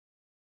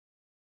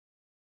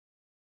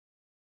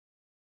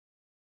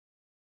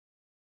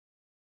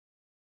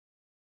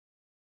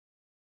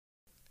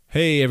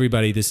Hey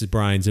everybody, this is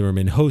Brian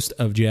Zimmerman, host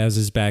of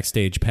Jazz's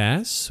Backstage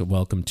Pass.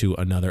 Welcome to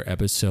another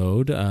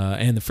episode,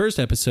 and the first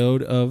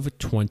episode of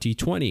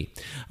 2020.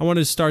 I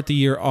wanted to start the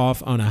year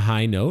off on a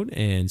high note,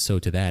 and so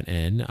to that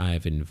end,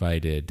 I've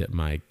invited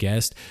my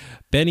guest,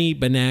 Benny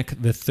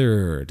Benack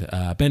III.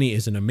 Benny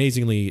is an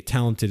amazingly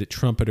talented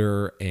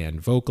trumpeter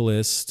and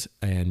vocalist,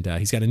 and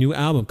he's got a new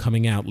album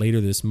coming out later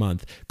this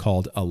month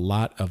called A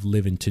Lot of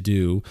Livin' to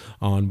Do,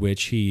 on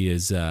which he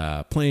is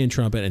playing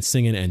trumpet and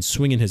singing and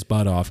swinging his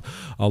butt off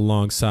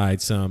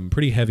alongside some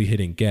pretty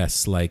heavy-hitting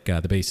guests like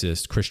the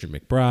bassist Christian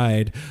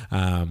McBride,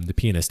 the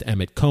pianist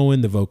Emmett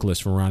Cohen, the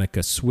vocalist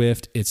Veronica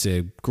Swift. It's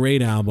a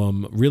great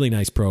album, really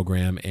nice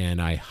program,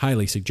 and I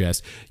highly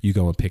suggest you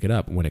go and pick it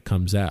up when it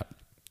comes out.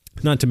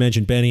 Not to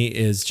mention, Benny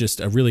is just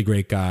a really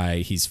great guy.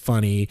 He's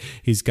funny.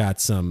 He's got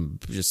some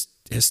just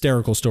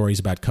hysterical stories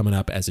about coming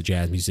up as a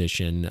jazz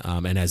musician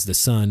and as the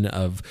son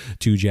of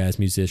two jazz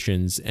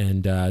musicians,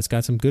 and it's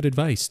got some good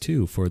advice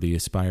too for the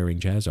aspiring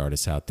jazz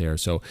artists out there.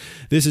 So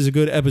this is a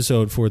good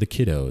episode for the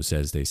kiddos,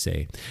 as they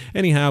say.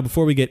 Anyhow,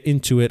 before we get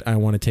into it, I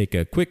want to take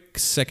a quick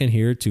second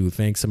here to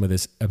thank some of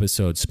this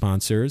episode's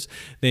sponsors.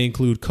 They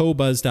include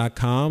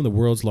Qobuz.com, the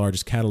world's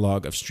largest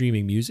catalog of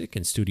streaming music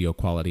and studio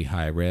quality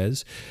high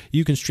res.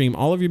 You can stream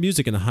all of your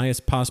music in the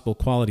highest possible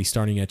quality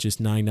starting at just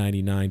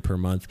 $9.99 per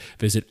month.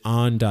 Visit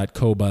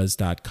on.qobuz.com/jazziz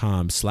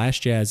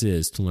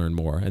to learn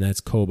more, and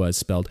that's Qobuz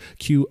spelled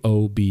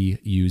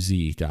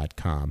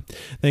QOBUZ.com.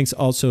 Thanks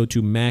also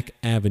to Mac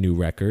Avenue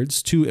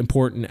Records. Two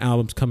important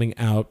albums coming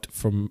out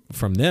from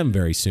them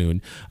very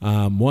soon.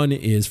 One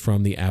is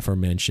from the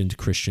aforementioned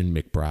Christian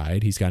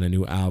McBride. He's got a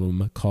new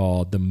album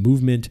called The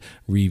Movement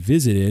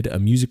Revisited, a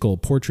musical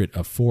portrait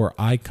of four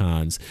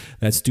icons.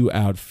 That's due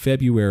out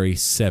February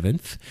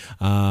 7th.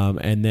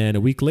 And then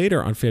a week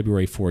later, on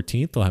February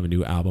 14th, they'll have a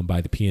new album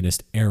by the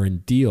pianist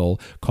Aaron Deal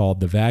called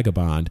The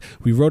Vagabond.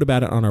 We wrote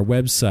about it on our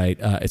website.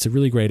 It's a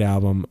really great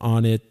album.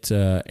 On it,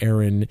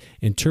 Aaron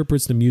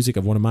interprets the music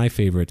of one of my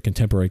favorite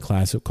contemporary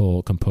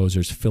classical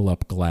composers,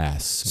 Philip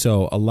Glass.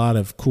 So a lot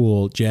of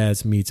cool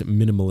jazz meets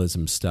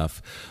minimalism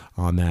stuff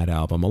on that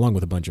album, along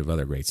with a bunch of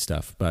other great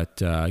stuff. But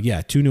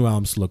yeah, two new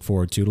albums to look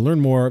forward to. To learn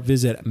more,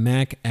 visit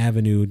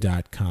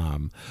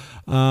macavenue.com.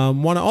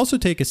 Want to also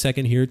take a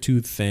second here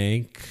to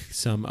thank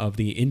some of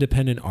the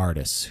independent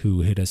artists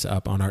who hit us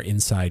up on our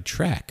Inside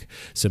Track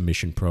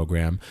submission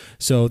program.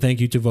 So thank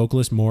you to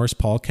vocalist Morris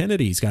Paul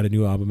Kennedy. He's got a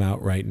new album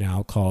out right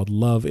now called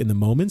Love in the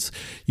Moments.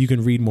 You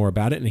can read more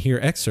about it and hear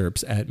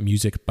excerpts at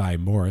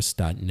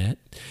musicbymorris.net.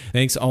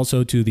 Thanks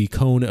also to the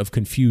Cone of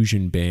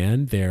Confusion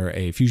Band. They're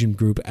a fusion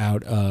group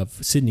out of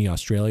Sydney,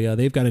 Australia.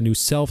 They've got a new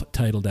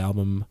self-titled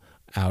album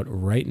out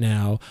right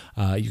now.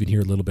 You can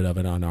hear a little bit of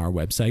it on our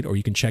website, or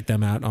you can check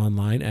them out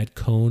online at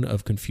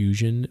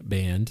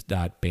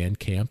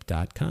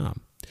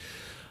coneofconfusionband.bandcamp.com.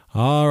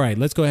 All right,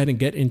 let's go ahead and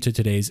get into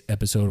today's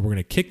episode. We're going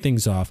to kick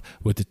things off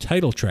with the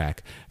title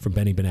track from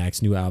Benny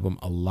Benack's new album,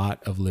 A Lot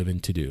of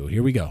Livin' to Do.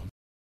 Here we go.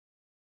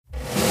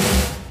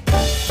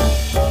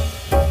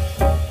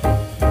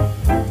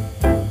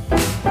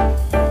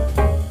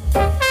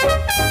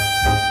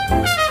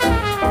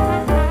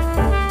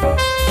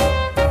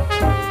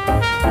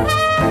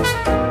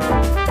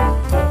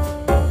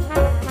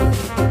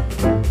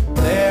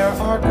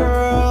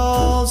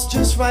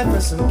 Right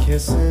for some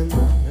kissing,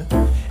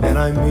 and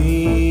I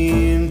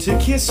mean to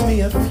kiss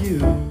me a few.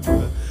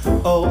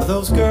 Oh,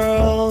 those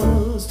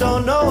girls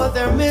don't know what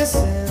they're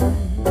missing.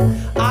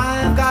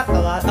 I've got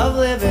a lot of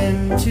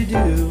living to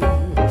do,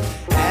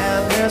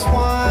 and there's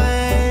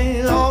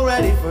wine all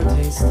ready for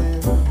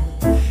tasting,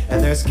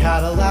 and there's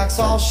Cadillacs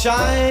all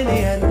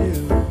shiny and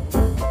new.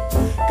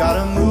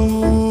 Gotta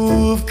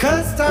move,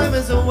 'cause time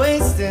is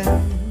a-wasting.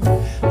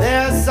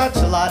 There's such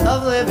a lot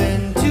of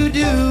living to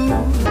do.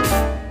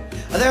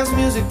 There's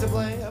music to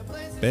play.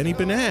 Benny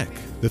Benack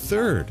the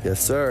third.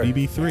 Yes, sir.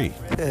 BB3.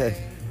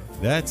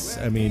 That's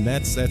a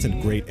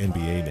great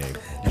NBA name.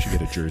 You should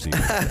get a jersey.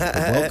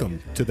 Welcome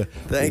to the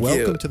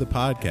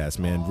podcast,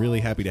 man.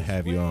 Really happy to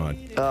have you on.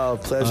 Oh,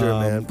 pleasure,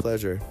 man.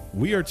 Pleasure.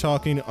 We are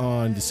talking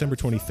on December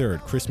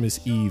 23rd, Christmas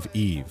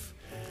Eve.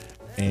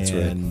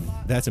 And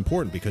that's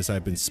important because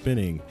I've been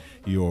spinning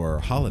your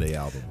holiday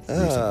album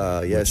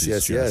recently. Yes.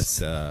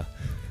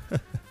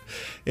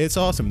 It's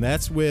awesome.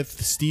 That's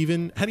with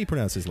Stephen. How do you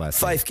pronounce his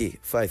last name?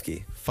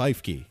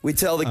 Feifke. We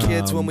tell the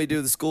kids when we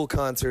do the school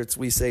concerts,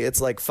 we say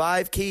it's like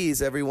 5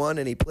 keys, everyone,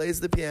 and he plays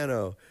the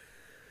piano.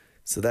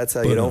 So that's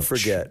how you don't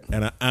forget.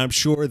 And I'm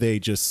sure they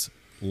just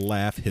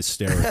laugh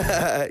hysterically.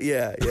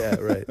 yeah,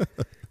 right.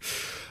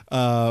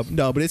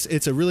 No, but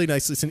it's a really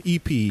nice. It's an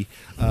EP,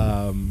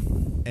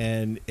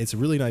 and it's a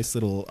really nice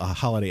little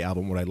holiday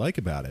album. What I like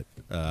about it,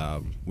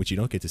 which you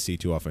don't get to see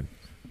too often.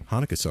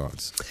 Hanukkah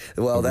songs.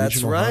 Well,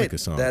 that's right.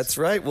 Songs. That's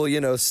right.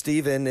 Well,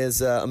 Stephen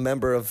is a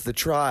member of the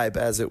tribe,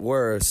 as it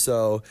were.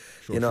 So,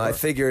 sure. I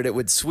figured it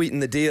would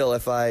sweeten the deal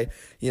if I,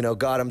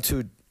 got him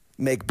to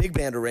make big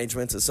band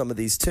arrangements of some of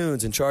these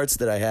tunes and charts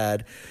that I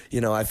had.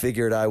 I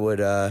figured I would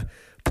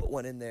put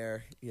one in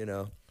there,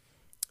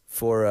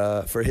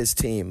 for his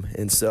team,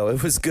 and so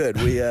it was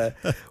good.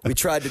 We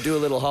tried to do a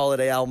little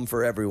holiday album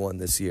for everyone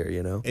this year,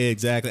 you know.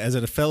 Exactly. As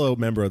a fellow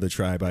member of the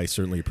tribe, I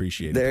certainly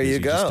appreciate it. There you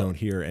go. You just go. don't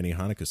hear any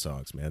Hanukkah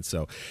songs, man.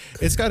 So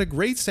it's got a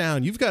great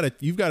sound. You've got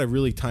a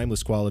really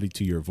timeless quality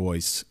to your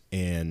voice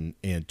and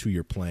to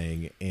your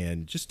playing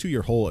and just to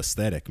your whole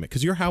aesthetic, man.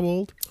 Because you're how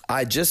old?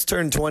 I just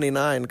turned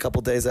 29 a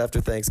couple days after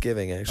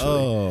Thanksgiving, actually.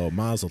 Oh,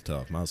 mazel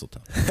tov, mazel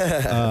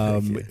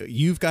tov.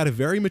 You've got a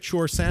very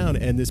mature sound,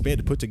 and this band,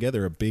 to put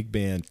together a big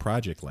band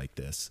project like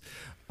this,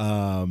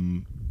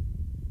 you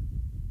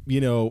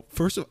know,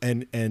 first of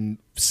and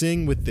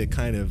sing with the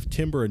kind of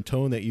timbre and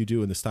tone that you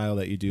do and the style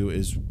that you do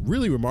is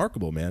really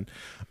remarkable, man.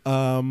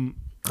 I'm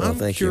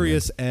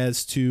curious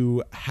as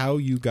to how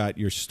you got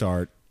your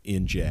start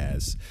in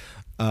jazz,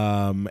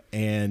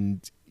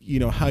 and you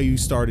know how you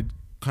started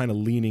kind of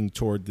leaning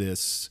toward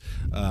this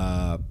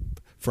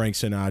Frank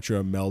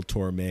Sinatra, Mel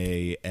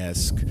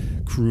Torme-esque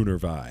crooner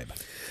vibe.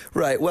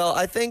 Right. Well,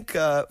 I think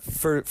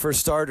for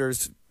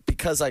starters,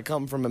 because I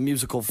come from a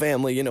musical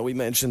family, you know, we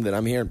mentioned that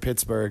I'm here in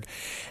Pittsburgh,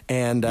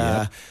 and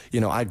you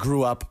know, I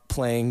grew up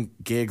playing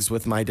gigs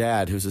with my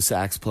dad, who's a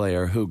sax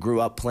player, who grew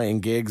up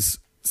playing gigs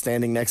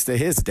standing next to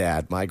his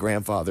dad, my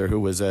grandfather, who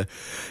was a,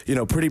 you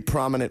know, pretty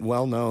prominent,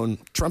 well-known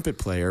trumpet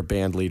player,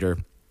 band leader.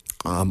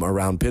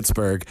 Around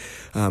Pittsburgh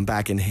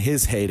back in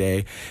his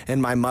heyday.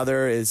 And my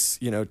mother is,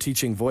 you know,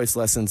 teaching voice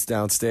lessons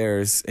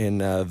downstairs in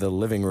the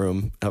living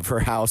room of her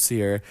house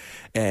here,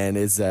 and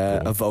is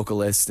a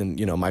vocalist. And,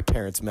 you know, my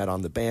parents met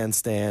on the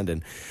bandstand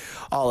and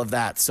all of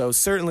that. So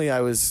certainly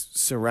I was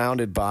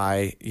surrounded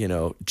by, you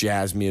know,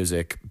 jazz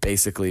music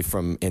basically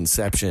from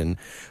inception.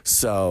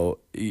 So,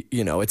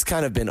 you know, it's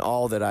kind of been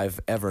all that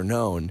I've ever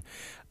known.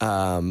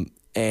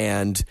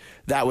 And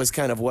that was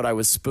kind of what I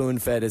was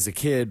spoon-fed as a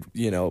kid,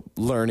 you know,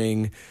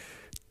 learning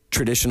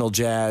traditional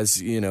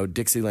jazz, you know,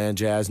 Dixieland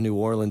jazz, New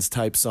Orleans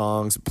type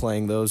songs,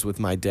 playing those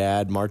with my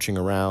dad, marching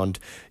around,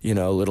 you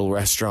know, little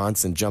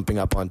restaurants and jumping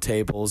up on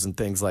tables and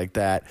things like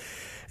that.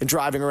 And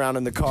driving around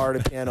in the car to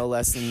piano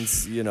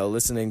lessons, you know,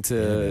 listening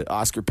to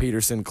Oscar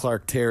Peterson,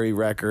 Clark Terry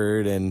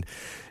record, and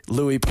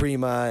Louis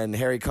Prima and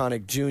Harry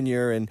Connick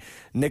Jr. and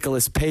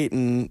Nicholas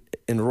Payton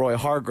and Roy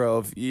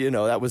Hargrove. You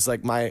know, that was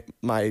like my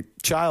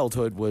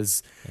childhood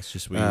was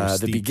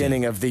the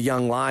beginning of the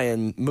Young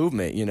Lion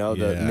movement, you know,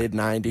 the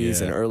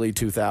mid-'90s and early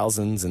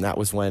 2000s. And that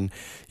was when,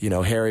 you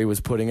know, Harry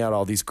was putting out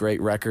all these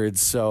great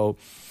records. So,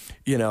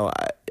 you know,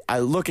 I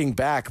looking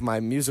back,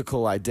 my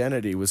musical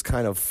identity was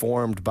kind of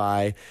formed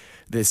by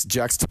this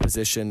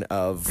juxtaposition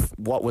of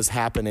what was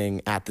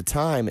happening at the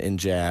time in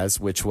jazz,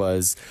 which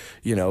was,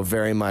 you know,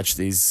 very much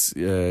these,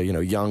 you know,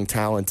 young,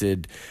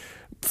 talented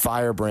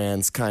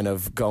firebrands kind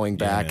of going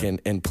back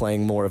and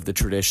playing more of the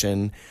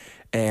tradition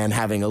and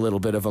having a little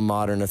bit of a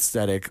modern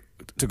aesthetic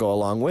to go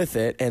along with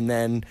it. And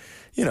then,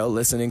 you know,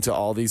 listening to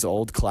all these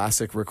old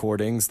classic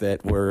recordings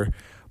that were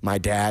my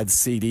dad's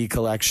CD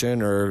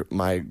collection or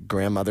my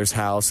grandmother's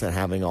house and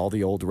having all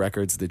the old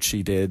records that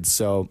she did.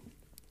 So,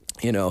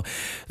 you know,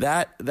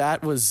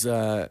 that was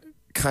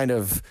kind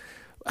of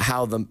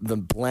how the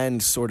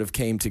blend sort of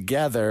came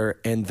together.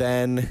 And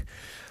then,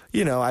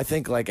 you know, I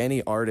think like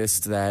any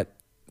artist that,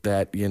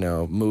 you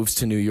know, moves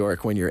to New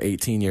York when you're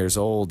 18 years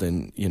old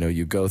and, you know,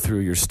 you go through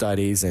your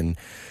studies and,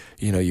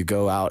 you know, you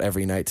go out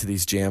every night to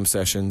these jam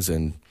sessions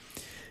and,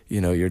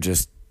 you know, you're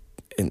just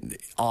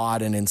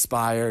awed and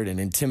inspired and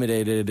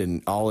intimidated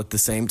and all at the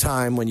same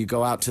time when you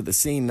go out to the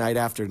scene night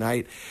after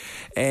night.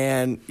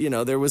 And, you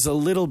know, there was a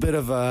little bit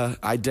of a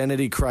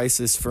identity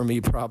crisis for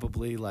me,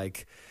 probably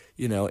like,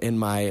 you know, in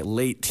my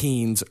late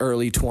teens,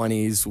 early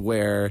 20s,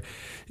 where,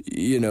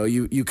 you know,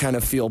 you kind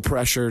of feel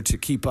pressure to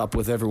keep up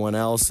with everyone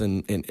else.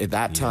 And at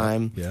that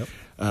time,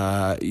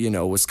 you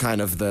know, was kind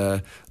of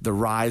the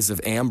rise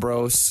of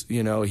Ambrose.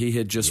 You know, he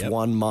had just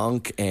won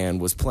Monk and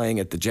was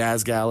playing at the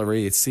Jazz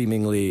Gallery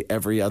seemingly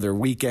every other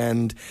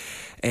weekend.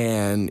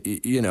 And,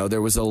 you know,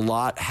 there was a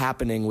lot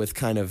happening with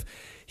kind of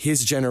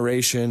his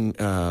generation,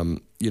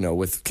 you know,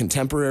 with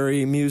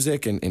contemporary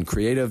music and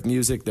creative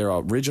music, their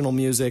original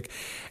music.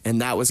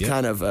 And that was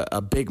kind of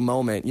a big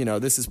moment. You know,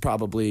 this is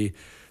probably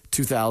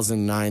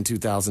 2009,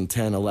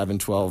 2010, 11,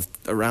 12,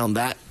 around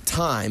that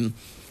time.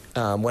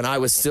 When I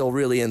was still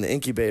really in the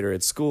incubator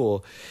at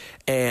school.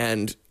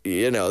 And,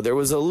 you know, there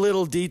was a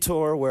little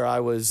detour where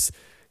I was,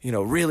 you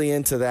know, really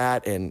into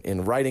that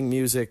and writing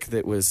music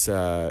that was,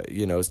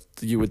 you know,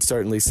 you would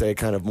certainly say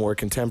kind of more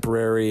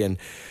contemporary and,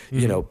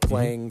 you know,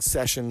 playing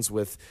sessions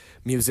with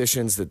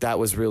musicians that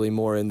was really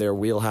more in their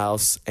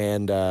wheelhouse.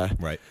 And,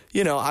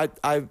 you know,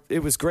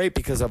 it was great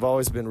because I've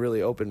always been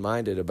really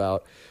open-minded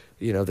about,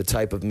 you know, the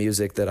type of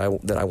music that I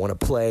want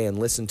to play and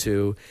listen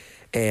to.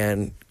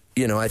 And,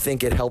 you know, I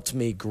think it helped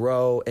me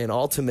grow, and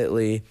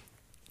ultimately,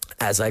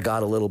 as I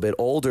got a little bit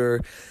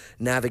older,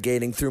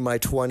 navigating through my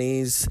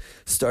 20s,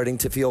 starting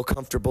to feel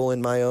comfortable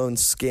in my own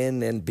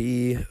skin and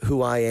be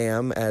who I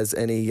am, as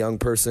any young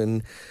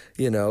person,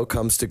 you know,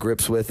 comes to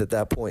grips with at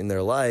that point in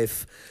their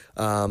life,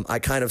 I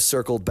kind of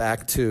circled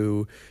back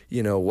to,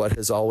 you know, what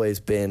has always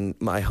been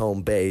my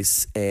home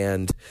base.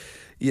 And,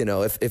 you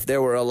know, if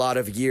there were a lot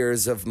of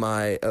years of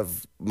my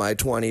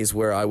 20s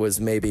where I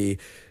was maybe,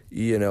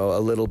 you know, a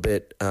little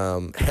bit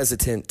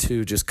hesitant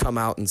to just come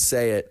out and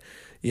say it,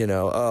 you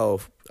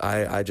know,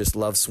 I just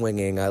love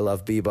swinging, I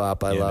love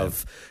bebop, I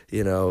love,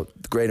 you know,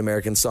 the Great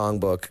American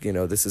Songbook, you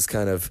know, this is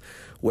kind of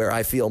where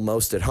I feel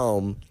most at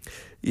home.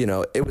 You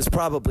know, it was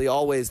probably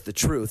always the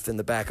truth in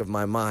the back of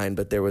my mind,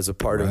 but there was a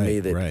part of me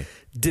that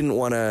didn't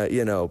want to,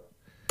 you know,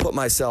 put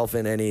myself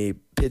in any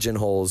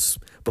pigeonholes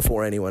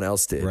before anyone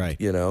else did,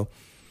 you know?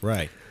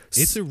 Right.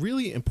 It's a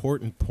really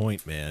important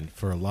point, man,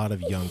 for a lot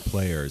of young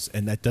players,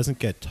 and that doesn't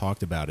get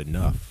talked about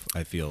enough,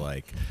 I feel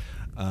like.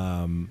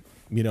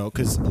 You know,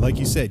 because like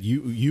you said,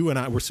 you and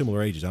I were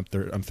similar ages. I'm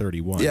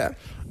 31. Yeah.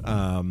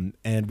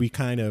 And we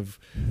kind of,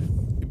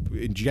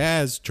 in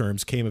jazz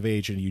terms, came of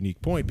age at a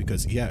unique point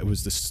because, it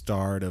was the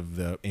start of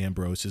the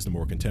Ambroses, the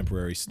more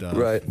contemporary stuff.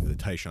 Right. The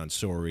Tyshawn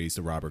Soreys,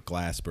 the Robert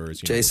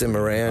Glaspers. Jason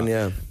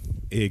Moran,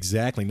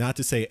 Exactly. Not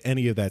to say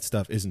any of that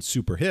stuff isn't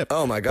super hip.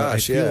 Oh my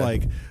gosh, I feel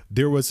like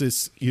there was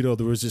this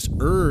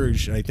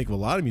urge, and I think of a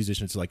lot of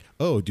musicians, like,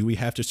 oh, do we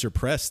have to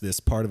suppress this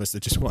part of us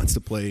that just wants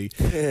to play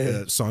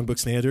songbook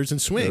standards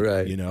and swing?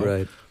 Right. You know?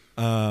 Right.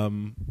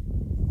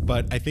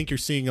 But I think you're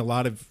seeing a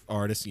lot of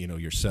artists, you know,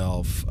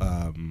 yourself,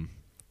 and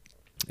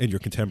your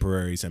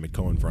contemporaries, Emmett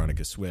Cohen,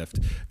 Veronica Swift,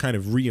 kind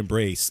of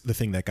re-embrace the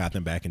thing that got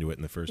them back into it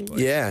in the first place.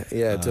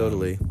 Yeah,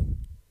 totally.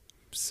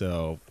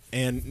 So,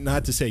 and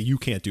not to say you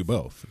can't do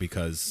both,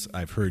 because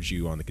I've heard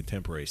you on the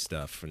contemporary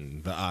stuff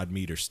and the odd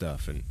meter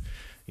stuff, and,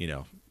 you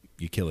know,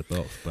 you kill it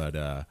both.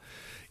 But,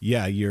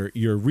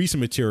 your recent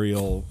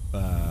material,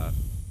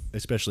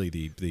 especially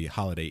the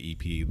holiday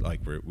EP, like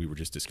we were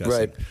just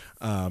discussing,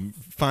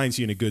 finds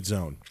you in a good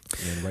zone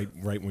and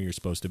right where you're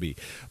supposed to be.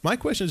 My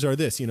questions are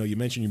this: you know, you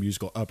mentioned your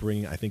musical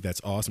upbringing. I think that's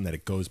awesome that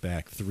it goes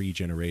back 3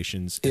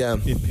 generations.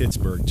 In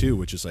Pittsburgh too,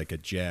 which is like a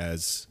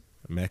jazz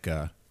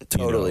mecca.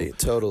 Totally.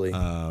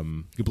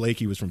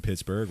 Blakey was from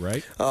Pittsburgh,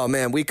 right? Oh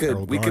man, we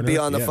could be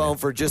on the phone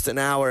for just an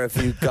hour if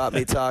you got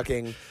me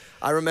talking.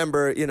 I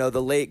remember, you know,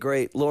 the late,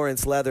 great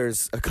Lawrence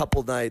Leathers, a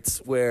couple nights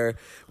where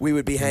we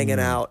would be hanging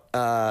out,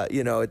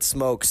 you know, at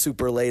Smoke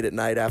super late at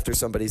night after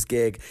somebody's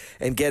gig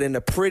and get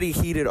into pretty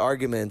heated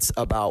arguments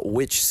about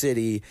which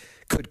city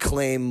could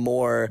claim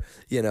more,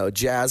 you know,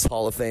 jazz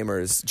Hall of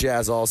Famers,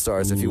 jazz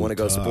all-stars, if you want to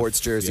go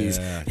sports jerseys.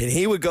 And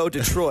he would go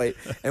Detroit,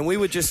 and we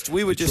would just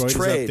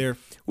trade.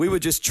 We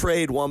would just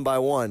trade one by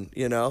one,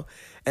 you know?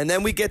 And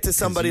then we get to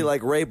somebody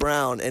like Ray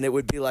Brown, and it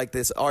would be like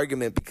this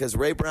argument because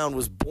Ray Brown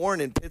was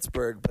born in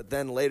Pittsburgh, but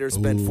then later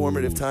spent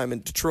formative time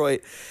in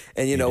Detroit.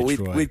 And, you know,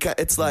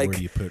 it's like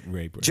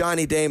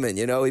Johnny Damon,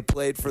 you know, he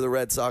played for the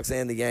Red Sox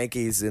and the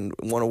Yankees and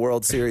won a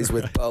World Series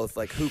with both.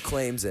 Like, who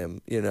claims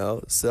him, you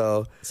know?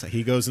 So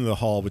he goes into the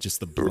hall with just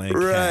the blank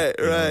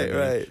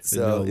Right.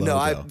 So, no,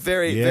 I'm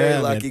very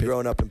lucky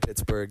growing up in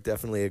Pittsburgh.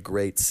 Definitely a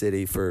great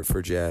city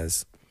for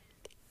jazz.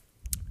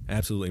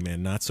 Absolutely,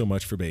 man. Not so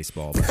much for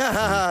baseball.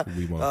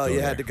 We won't. Oh,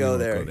 you had to go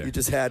there. You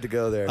just had to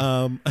go there.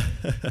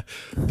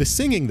 The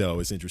singing,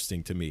 though, is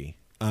interesting to me.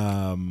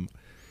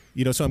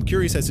 You know, so I'm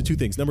curious as to 2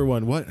 things. Number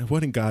one,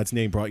 what in God's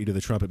name brought you to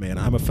the trumpet, man?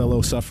 I'm a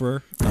fellow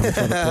sufferer. I'm a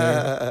trumpet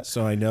player,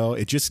 so I know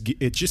it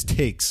just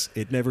takes.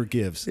 It never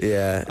gives.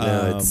 Yeah.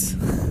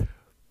 No,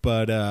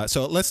 But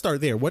so let's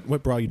start there.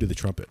 What brought you to the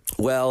trumpet?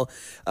 Well,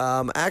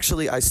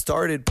 actually, I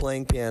started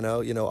playing piano.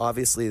 You know,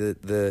 obviously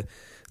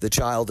the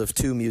child of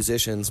 2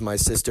 musicians, my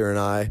sister and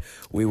I,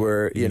 we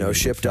were, you know,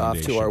 shipped off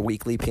to our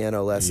weekly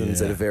piano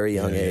lessons at a very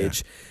young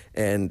age.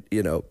 And,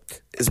 you know,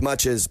 as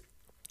much as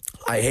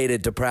I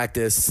hated to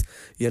practice,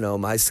 you know,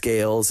 my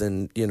scales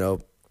and, you know,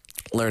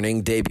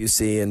 learning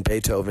Debussy and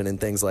Beethoven and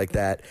things like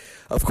that,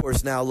 of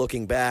course, now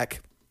looking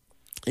back,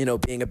 you know,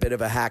 being a bit of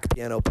a hack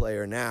piano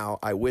player now,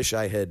 I wish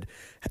I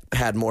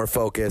had more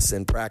focus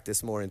and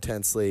practiced more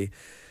intensely,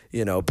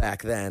 you know,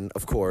 back then,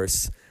 of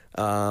course.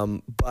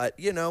 But,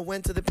 you know,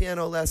 went to the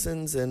piano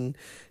lessons and,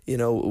 you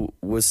know,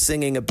 was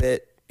singing a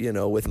bit, you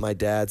know, with my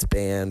dad's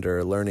band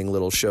or learning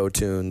little show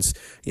tunes.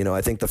 You know,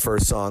 I think the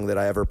first song that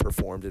I ever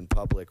performed in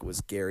public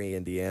was Gary,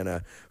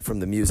 Indiana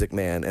from The Music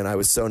Man. And I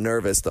was so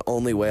nervous. The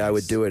only way I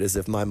would do it is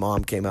if my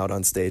mom came out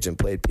on stage and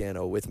played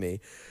piano with me.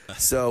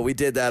 So we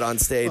did that on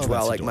stage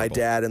while like my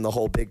dad and the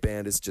whole big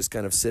band is just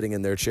kind of sitting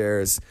in their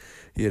chairs,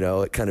 you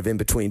know, kind of in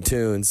between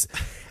tunes.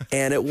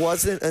 And it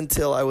wasn't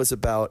until I was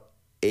about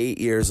 8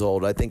 years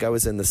old, I think I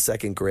was in the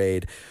 2nd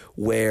grade,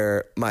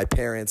 where my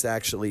parents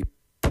actually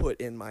put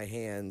in my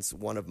hands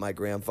one of my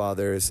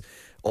grandfather's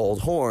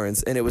old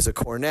horns, and it was a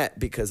cornet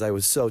because I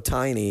was so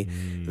tiny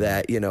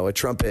that, you know, a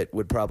trumpet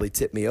would probably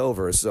tip me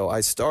over. So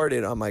I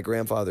started on my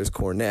grandfather's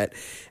cornet,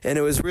 and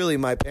it was really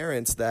my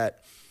parents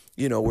that,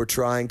 you know, were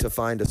trying to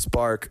find a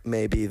spark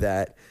maybe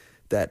that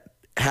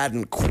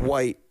hadn't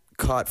quite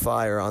caught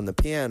fire on the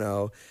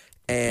piano.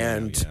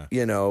 And,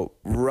 you know,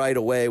 right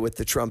away with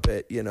the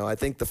trumpet, you know, I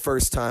think the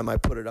first time I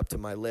put it up to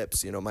my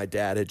lips, you know, my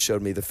dad had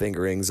showed me the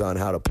fingerings on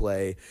how to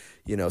play,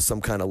 you know, some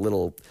kind of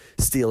little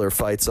Steeler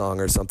fight song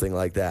or something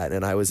like that.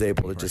 And I was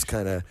able to just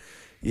kind of,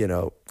 you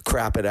know,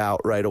 crap it out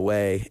right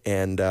away.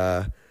 And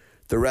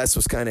the rest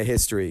was kind of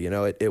history. You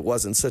know, it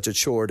wasn't such a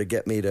chore to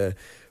get me to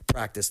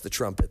practice the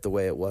trumpet the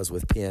way it was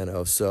with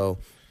piano. So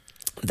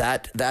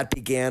that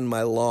began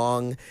my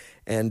long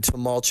and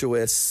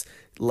tumultuous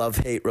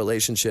love-hate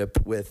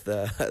relationship with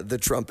the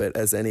trumpet,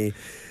 as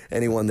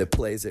anyone that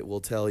plays it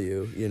will tell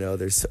you. You know,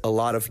 there's a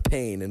lot of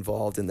pain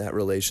involved in that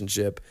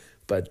relationship,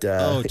 but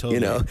totally. you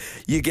know,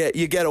 you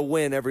get a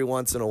win every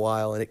once in a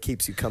while, and it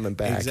keeps you coming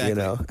back. Exactly. You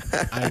know,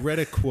 I read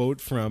a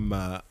quote from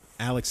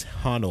Alex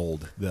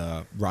Honnold,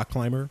 the rock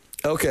climber.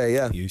 Okay,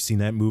 yeah, you've seen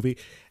that movie,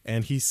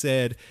 and he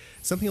said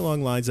something along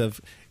the lines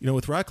of, you know,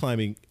 with rock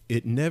climbing,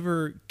 it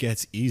never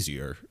gets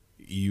easier.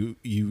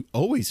 You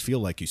always feel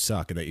like you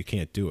suck and that you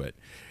can't do it.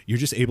 You're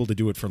just able to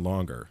do it for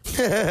longer,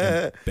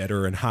 and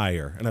better and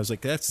higher. And I was like,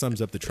 that sums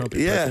up the trumpet.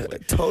 Yeah,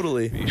 perfectly.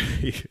 Totally.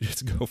 You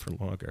just go for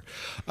longer.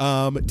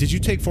 Did you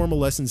take formal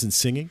lessons in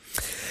singing?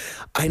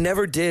 I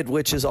never did,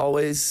 which is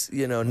always,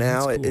 you know,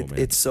 now cool,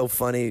 it's so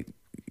funny.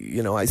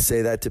 You know, I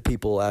say that to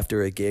people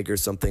after a gig or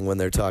something when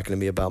they're talking to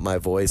me about my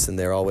voice, and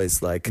they're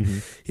always like,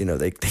 you know,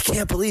 they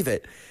can't believe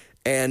it.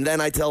 And then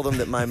I tell them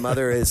that my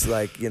mother is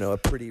like, you know, a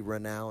pretty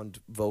renowned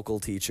vocal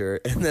teacher,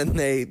 and then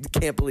they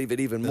can't believe it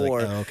even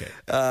more. Like,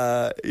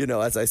 oh, okay. You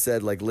know, as I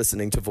said, like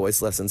listening to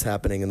voice lessons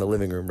happening in the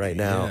living room right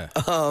now.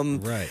 Yeah.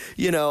 Right.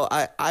 You know,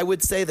 I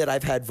would say that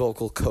I've had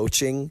vocal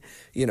coaching,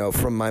 you know,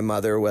 from my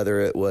mother, whether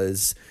it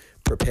was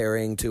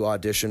preparing to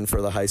audition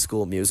for the High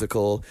School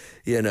Musical,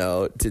 you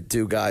know, to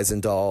do Guys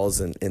and Dolls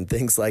and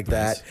things like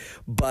that.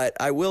 But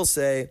I will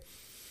say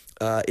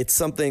it's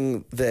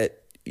something that,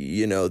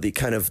 you know, the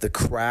kind of the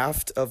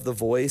craft of the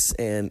voice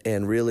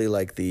and really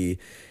like the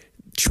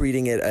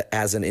treating it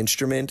as an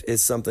instrument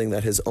is something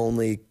that has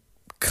only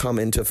come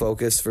into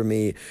focus for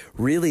me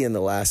really in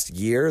the last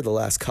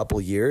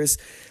couple years,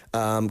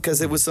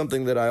 because it was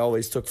something that I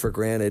always took for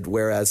granted,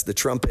 whereas the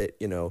trumpet,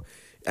 you know,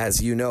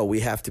 as you know, we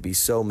have to be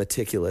so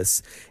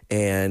meticulous,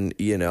 and,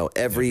 you know,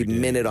 every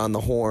minute on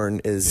the horn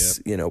is,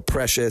 you know,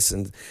 precious,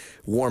 and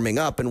warming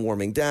up and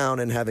warming down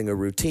and having a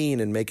routine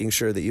and making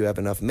sure that you have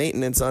enough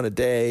maintenance on a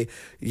day,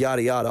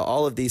 yada, yada,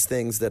 all of these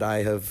things that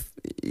I have,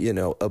 you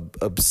know,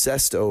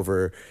 obsessed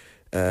over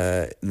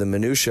the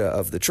minutia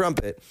of the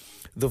trumpet.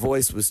 The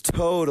voice was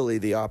totally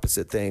the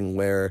opposite thing,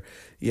 where,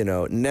 you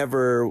know,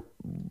 never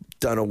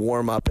done a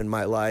warm up in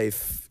my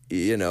life,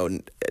 you know,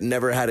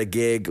 never had a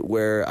gig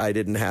where I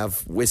didn't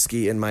have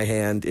whiskey in my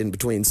hand in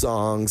between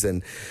songs,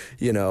 and,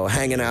 you know,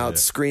 hanging out,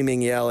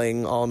 screaming,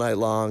 yelling all night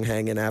long,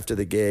 hanging after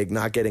the gig,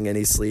 not getting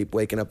any sleep,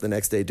 waking up the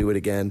next day, do it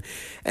again.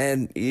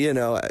 And, you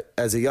know,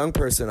 as a young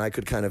person, I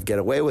could kind of get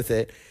away with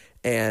it.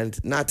 And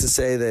not to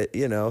say that,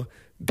 you know,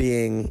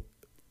 being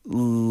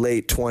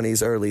late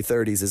 20s, early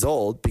 30s is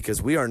old, because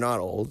we are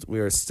not old. We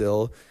are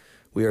still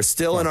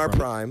in our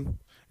prime.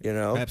 You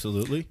know,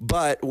 absolutely.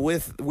 But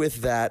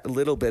with that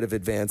little bit of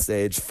advanced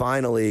age,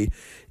 finally,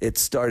 it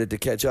started to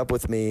catch up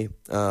with me.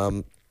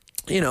 You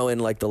know, in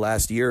like the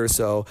last year or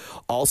so.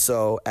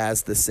 Also,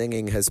 as the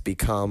singing has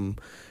become,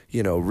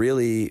 you know,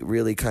 really,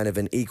 really kind of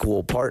an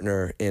equal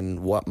partner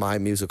in what my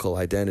musical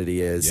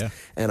identity is,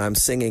 and I'm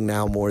singing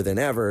now more than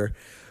ever.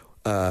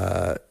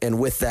 And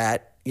with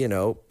that, you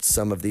know,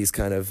 some of these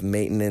kind of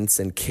maintenance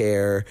and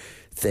care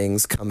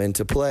things come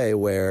into play,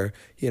 where,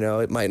 you know,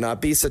 it might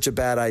not be such a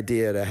bad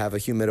idea to have a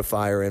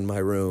humidifier in my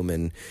room,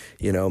 and,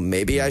 you know,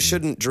 maybe I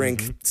shouldn't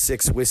drink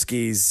 6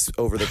 whiskeys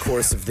over the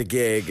course of the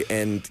gig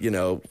and, you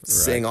know,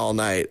 sing all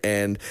night,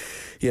 and,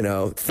 you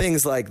know,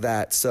 things like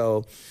that.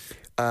 So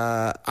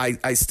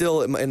I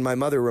still, and my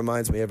mother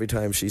reminds me every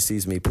time she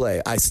sees me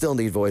play, I still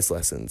need voice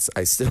lessons.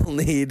 I still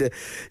need,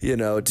 you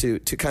know, to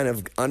kind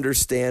of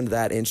understand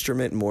that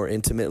instrument more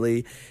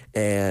intimately.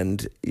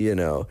 And, you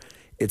know,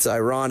 it's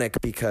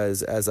ironic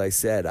because, as I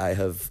said, I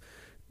have,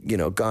 you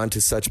know, gone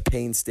to such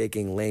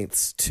painstaking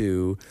lengths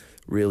to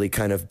really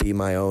kind of be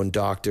my own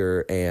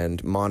doctor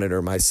and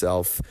monitor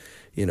myself,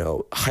 you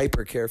know,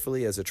 hyper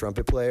carefully as a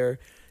trumpet player.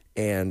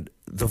 And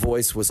the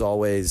voice was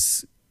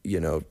always, you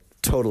know,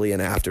 totally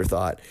an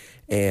afterthought.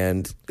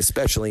 And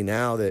especially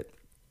now that,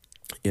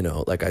 you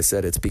know, like I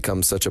said, it's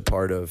become such a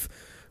part of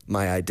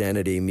my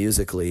identity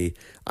musically,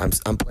 I'm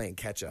playing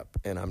catch up,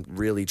 and I'm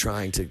really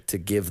trying to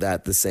give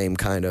that the same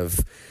kind of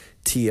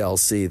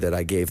TLC that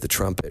I gave the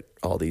trumpet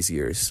all these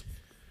years.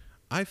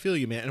 I feel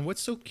you, man. And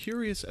what's so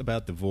curious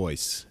about the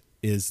voice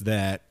is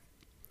that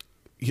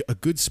a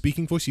good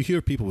speaking voice, you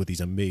hear people with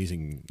these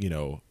amazing, you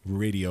know,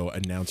 radio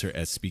announcer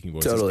as speaking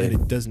voices, totally.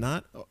 And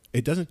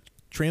it doesn't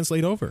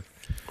translate over.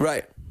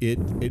 Right.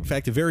 In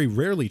fact, it very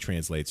rarely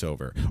translates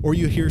over. Or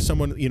you hear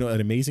someone, you know, an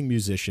amazing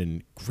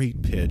musician,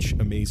 great pitch,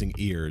 amazing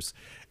ears,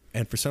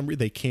 and for some reason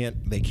they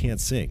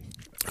can't sing.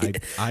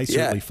 I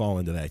certainly fall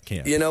into that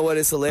camp. You know what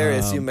is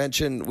hilarious? You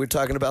mentioned, we're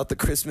talking about the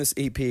Christmas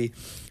EP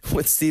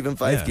with Stephen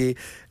Feifke.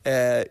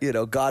 You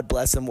know, God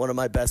bless him, one of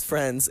my best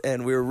friends,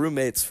 and we were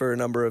roommates for a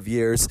number of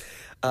years.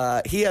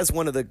 He has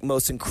one of the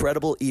most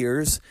incredible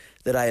ears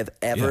that I have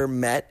ever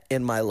met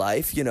in my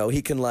life. You know,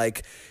 he can,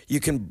 like,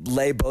 you can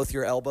lay both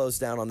your elbows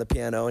down on the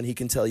piano and he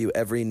can tell you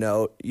every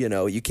note. You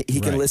know, he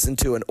can listen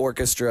to an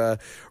orchestra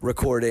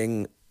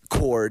recording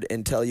chord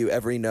and tell you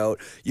every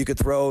note. You could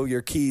throw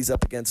your keys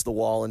up against the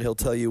wall and he'll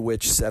tell you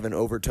which 7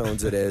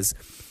 overtones it is.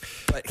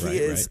 But he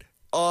is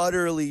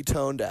utterly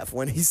tone deaf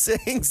when he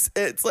sings.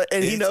 It's like,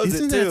 and he knows it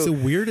too. Isn't that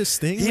the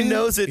weirdest thing? He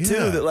knows it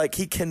too, that like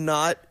he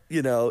cannot,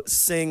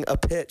 sing a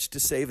pitch to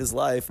save his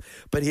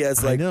life, but he has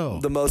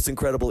the most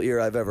incredible ear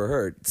I've ever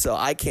heard. So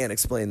I can't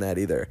explain that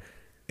either.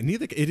 And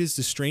neither, it is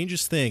the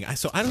strangest thing. I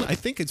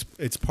think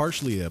it's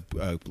partially a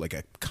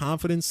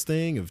confidence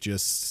thing of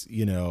just,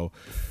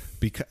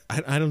 because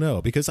I don't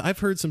know, because I've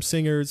heard some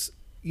singers,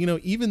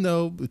 even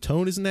though the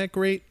tone isn't that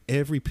great,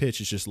 every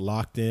pitch is just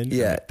locked in.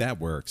 Yeah, that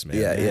works, man.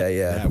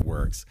 Yeah. That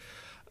works.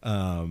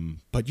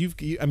 But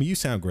you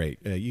sound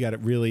great. You got it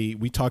really.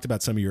 We talked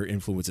about some of your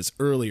influences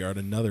earlier on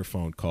another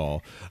phone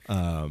call.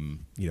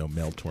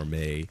 Mel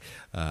Torme,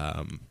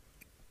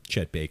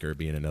 Chet Baker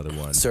being another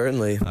one.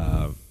 Certainly.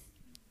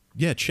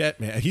 Yeah, Chet,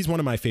 man, he's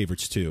one of my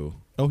favorites too.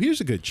 Oh, here's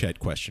a good Chet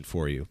question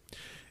for you.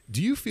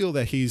 Do you feel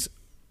that he's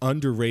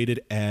underrated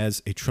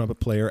as a trumpet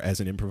player, as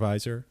an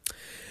improviser?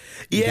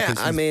 Yeah,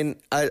 I mean,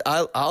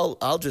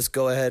 I'll just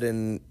go ahead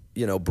and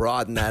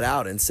broaden that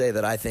out and say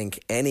that I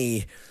think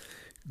any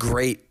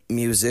great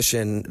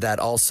musician that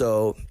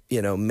also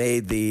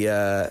made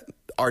the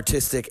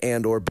artistic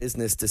and or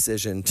business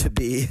decision to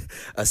be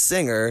a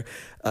singer,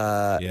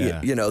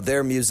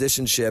 their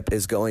musicianship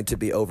is going to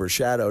be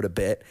overshadowed a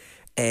bit.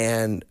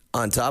 And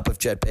on top of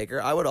Chet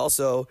Baker, I would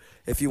also,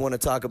 if you want to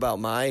talk about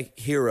my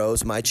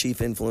heroes, my chief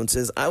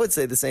influences, I would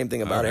say the same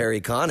thing about Harry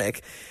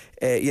Connick.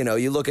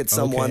 You look at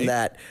someone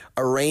that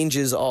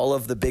arranges all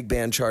of the big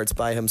band charts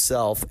by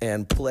himself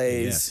and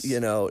plays,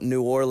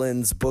 New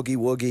Orleans boogie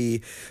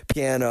woogie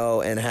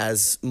piano and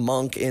has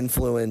Monk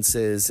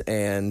influences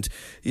and,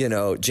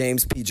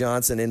 James P.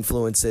 Johnson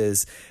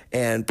influences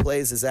and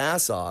plays his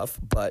ass off,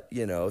 but,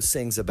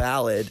 sings a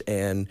ballad.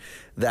 And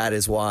that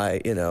is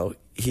why,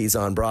 he's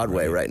on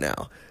Broadway right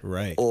now.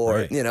 Right. Or,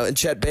 and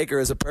Chet Baker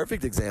is a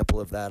perfect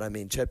example of that. I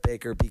mean, Chet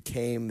Baker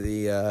became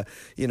the,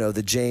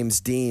 the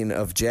James Dean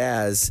of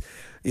jazz,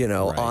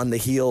 on the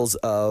heels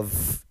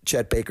of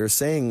Chet Baker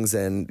Sings.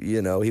 And,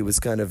 he was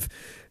kind of,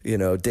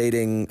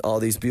 dating all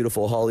these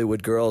beautiful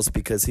Hollywood girls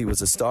because he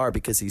was a star,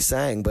 because he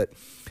sang. But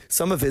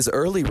some of his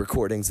early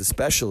recordings,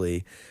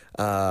 especially,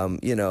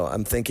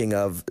 I'm thinking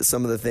of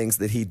some of the things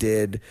that he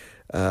did,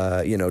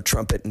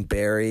 Trumpet and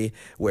Barry,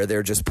 where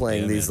they're just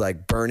playing these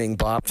like burning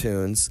bop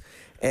tunes.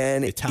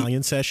 And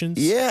Italian sessions.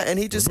 Yeah, and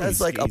he just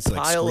has like a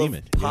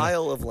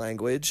pile of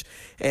language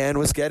and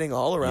was getting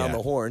all around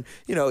the horn.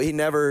 He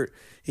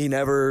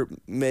never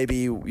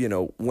maybe,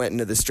 went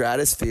into the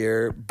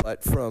stratosphere,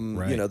 but from,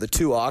 the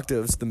 2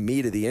 octaves, the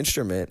meat of the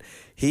instrument,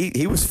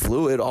 he was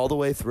fluid all the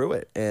way through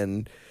it.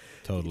 And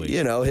totally,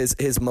 his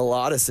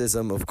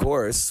melodicism, of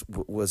course,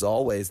 was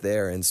always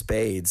there in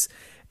spades.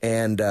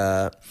 And,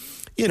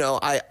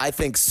 I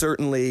think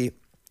certainly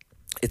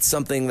it's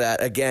something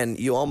that, again,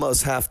 you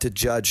almost have to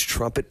judge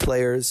trumpet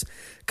players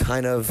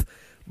kind of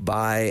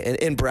by, and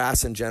in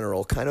brass in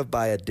general, kind of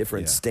by a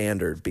different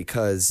standard,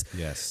 because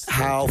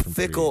how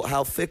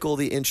fickle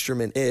the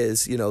instrument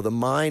is. The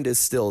mind is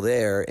still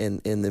there,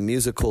 and the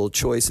musical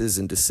choices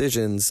and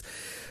decisions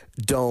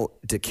don't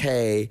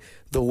decay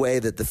the way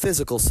that the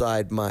physical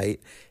side might.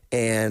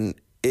 And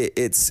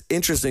it's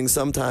interesting.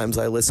 Sometimes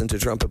I listen to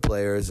trumpet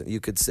players, you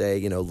could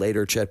say,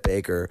 later Chet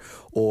Baker,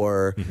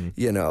 or,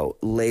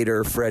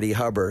 later Freddie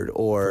Hubbard,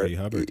 or,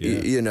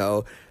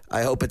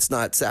 I hope it's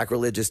not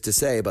sacrilegious to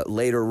say, but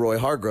later Roy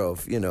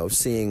Hargrove,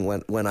 seeing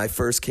when I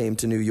first came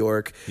to New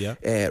York,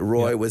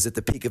 Roy was at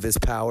the peak of his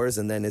powers,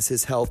 and then as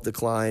his health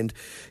declined,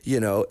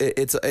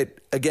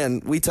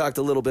 again, we talked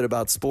a little bit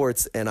about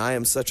sports, and I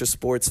am such a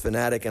sports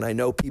fanatic, and I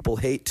know people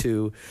hate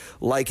to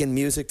liken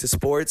music to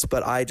sports,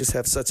 but I just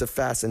have such a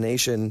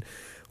fascination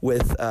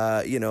with,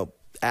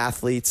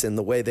 athletes and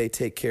the way they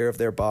take care of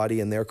their body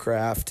and their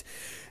craft,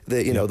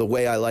 the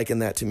way I liken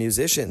that to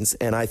musicians.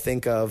 And I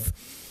think of,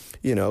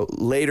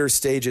 later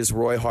stages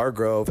Roy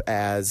Hargrove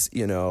as,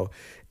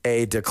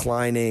 a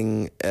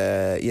declining,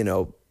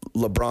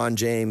 LeBron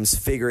James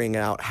figuring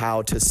out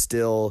how to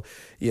still,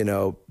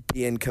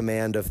 be in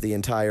command of the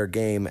entire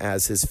game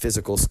as his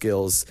physical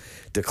skills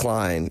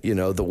decline.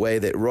 The way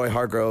that Roy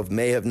Hargrove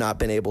may have not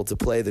been able to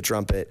play the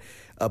trumpet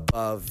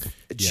above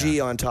G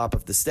on top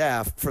of the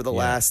staff for the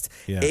last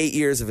 8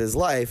 years of his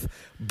life,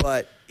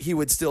 but he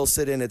would still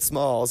sit in at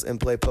Smalls and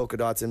play Polka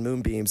Dots and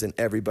Moonbeams, and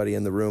everybody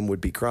in the room would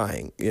be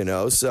crying,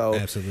 So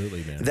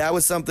absolutely, man. That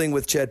was something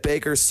with Chet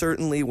Baker,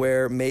 certainly,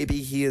 where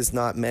maybe he is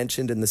not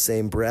mentioned in the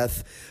same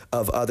breath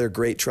of other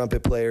great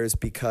trumpet players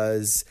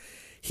because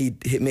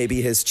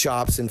maybe his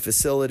chops and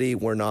facility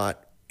were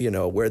not,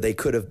 where they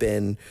could have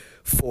been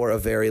for a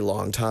very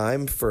long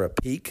time for a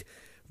peak.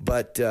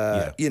 But,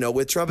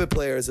 with trumpet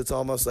players, it's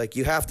almost like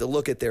you have to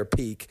look at their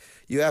peak.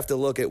 You have to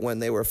look at when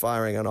they were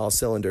firing on all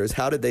cylinders.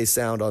 How did they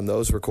sound on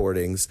those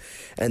recordings?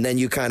 And then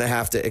you kind of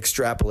have to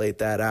extrapolate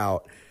that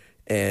out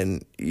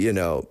and,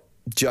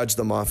 judge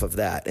them off of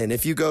that. And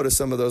if you go to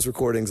some of those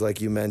recordings,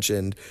 like you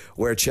mentioned,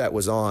 where Chet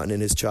was on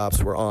and his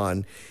chops were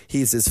on,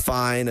 he's as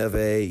fine of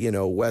a, you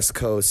know, West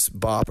Coast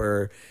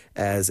bopper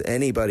as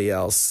anybody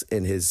else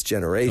in his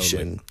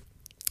generation. Totally.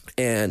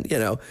 And, you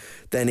know,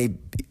 then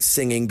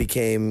singing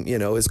became, you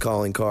know, his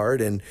calling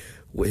card, and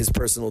his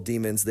personal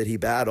demons that he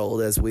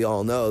battled. As we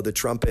all know, the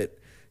trumpet,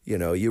 you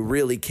know, you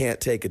really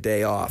can't take a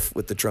day off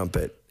with the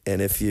trumpet. And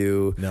if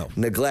you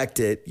neglect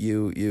it,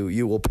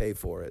 you will pay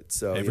for it.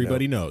 So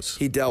everybody knows.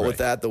 He dealt with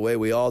that the way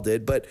we all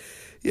did. But,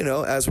 you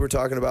know, as we're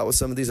talking about with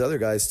some of these other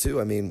guys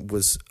too, I mean,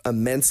 was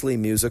immensely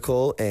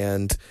musical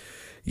and,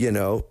 you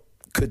know,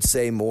 could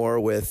say more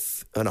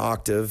with an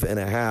octave and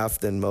a half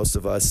than most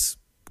of us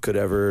could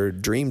ever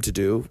dream to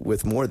do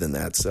with more than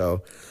that.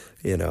 So,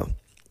 you know,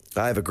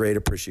 I have a great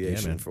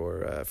appreciation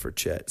for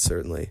Chet,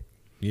 certainly.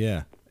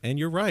 Yeah. And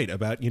you're right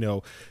about, you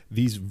know,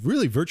 these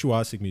really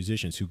virtuosic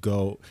musicians who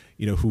go,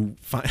 you know, who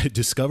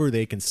discover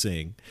they can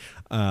sing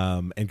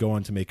and go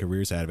on to make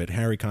careers out of it.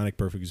 Harry Connick,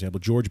 perfect example.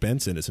 George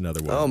Benson is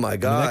another one. Oh, my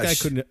gosh. I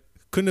mean, that guy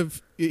couldn't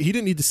have, he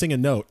didn't need to sing a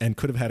note and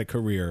could have had a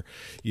career,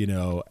 you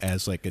know,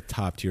 as like a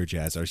top tier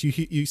jazz artist.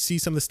 You see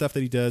some of the stuff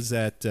that he does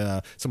at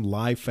some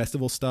live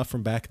festival stuff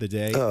from back in the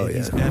day. Oh, and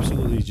he's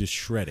absolutely just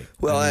shredding.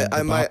 Well,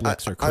 I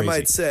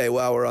might say,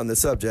 while we're on the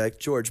subject,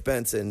 George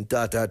Benson, ...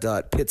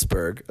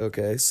 Pittsburgh.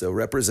 Okay, so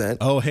represent.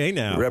 Oh, hey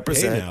now.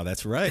 Represent. Hey now,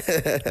 that's right.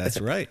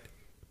 That's right.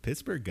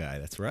 Pittsburgh guy,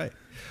 that's right.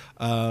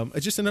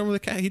 Just a number of the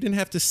cat. He didn't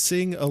have to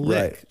sing a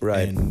lick.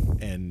 Right.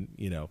 And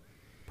you know,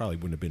 probably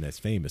wouldn't have been as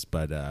famous,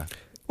 but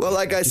well,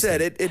 like I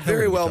said, it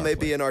very well may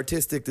be an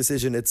artistic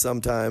decision at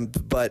some time,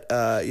 but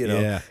you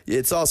know,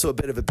 it's also a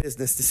bit of a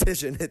business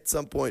decision at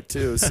some point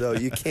too. So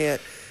you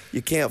can't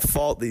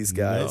fault these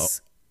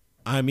guys. No.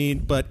 I mean,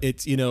 but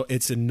it's, you know,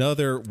 it's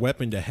another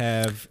weapon to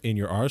have in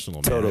your arsenal,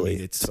 man. Totally, I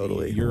mean,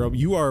 totally.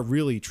 You are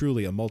really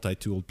truly a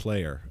multi-tooled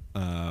player,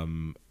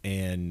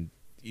 and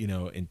you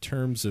know, in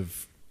terms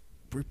of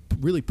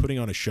really putting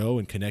on a show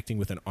and connecting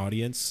with an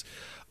audience.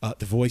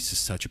 The voice is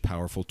such a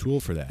powerful tool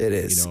for that. It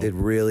is. You know, it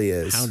really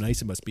is. How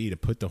nice it must be to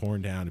put the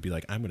horn down and be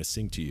like, I'm going to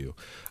sing to you.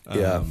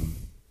 Yeah.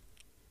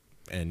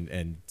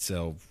 And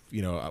so,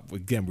 you know,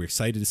 again, we're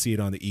excited to see it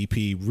on the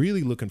EP.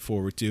 Really looking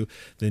forward to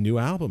the new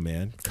album,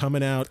 man.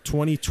 Coming out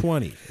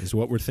 2020 is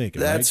what we're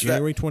thinking, right?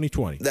 January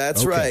 2020.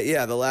 That's right.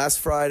 Yeah, the last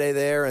Friday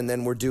there, and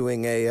then we're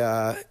doing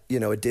a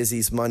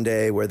Dizzy's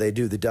Monday where they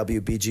do the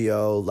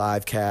WBGO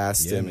live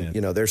cast, and man,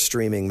 you know, they're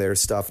streaming their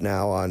stuff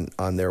now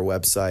on their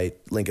website.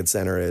 Lincoln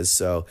Center is.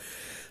 So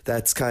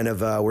that's kind of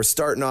we're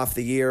starting off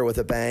the year with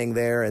a bang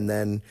there, and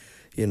then,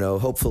 you know,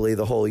 hopefully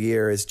the whole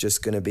year is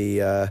just going to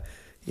be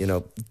you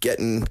know,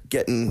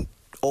 getting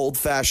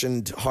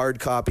old-fashioned hard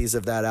copies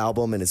of that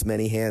album in as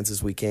many hands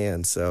as we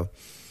can. So,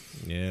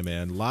 yeah,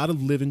 man, a lot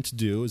of living to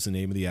do is the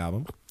name of the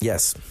album.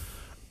 Yes,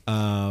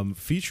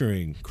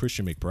 featuring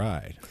Christian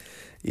McBride.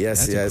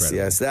 Yes.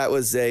 That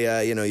was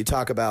a you know, you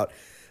talk about,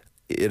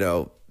 you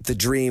know, the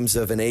dreams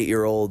of an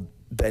 8-year-old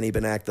Benny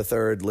Benack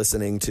III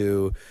listening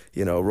to,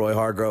 you know, Roy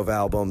Hargrove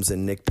albums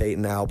and Nick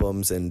Payton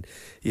albums, and,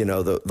 you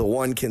know, the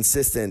one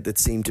consistent that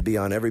seemed to be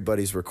on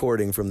everybody's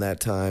recording from that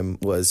time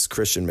was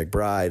Christian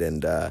McBride,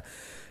 and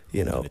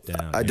you know,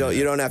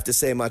 you don't have to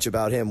say much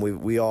about him.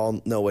 We all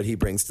know what he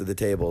brings to the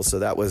table. So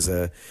that was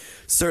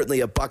certainly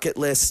a bucket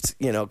list,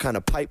 you know, kind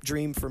of pipe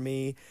dream for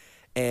me,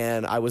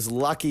 and I was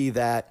lucky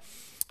that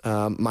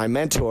my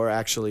mentor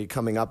actually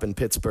coming up in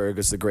Pittsburgh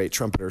is the great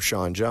trumpeter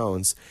Sean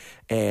Jones.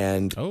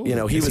 And, you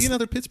know, is he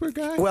another Pittsburgh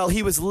guy? Well,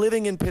 he was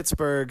living in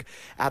Pittsburgh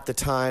at the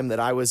time that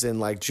I was in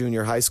like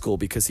junior high school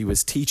because he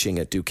was teaching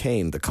at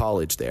Duquesne, the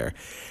college there.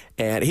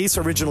 And he's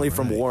originally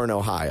from Warren,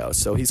 Ohio,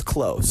 so he's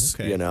close,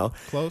 you know.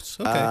 Close,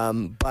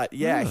 okay. But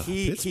yeah,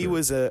 he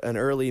was an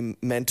early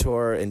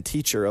mentor and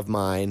teacher of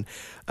mine,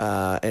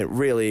 and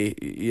really,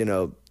 you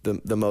know,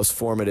 the most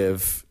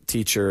formative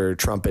teacher,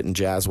 trumpet and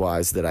jazz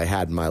wise, that I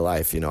had in my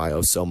life. You know, I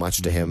owe so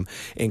much to him,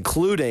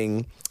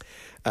 including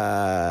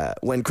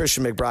when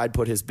Christian McBride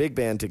put his big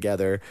band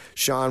together.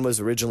 Sean was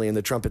originally in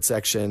the trumpet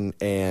section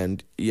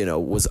and, you know,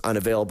 was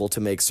unavailable to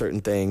make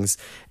certain things,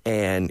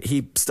 and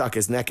he stuck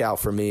his neck out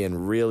for me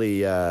and really,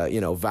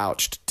 you know,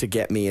 vouched to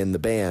get me in the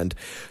band.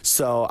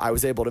 So I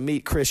was able to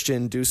meet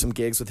Christian, do some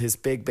gigs with his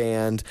big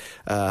band.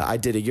 I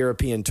did a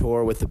European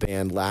tour with the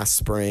band last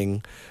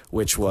spring,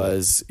 which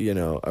was, you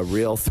know, a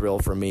real thrill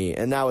for me.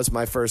 And that was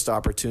my first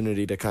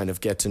opportunity to kind of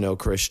get to know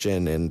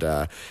Christian and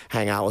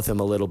hang out with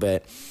him a little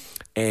bit.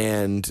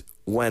 And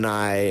when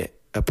I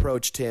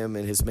approached him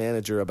and his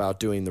manager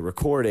about doing the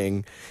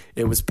recording,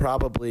 it was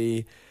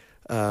probably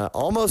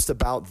almost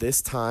about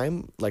this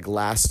time, like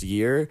last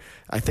year.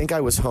 I think I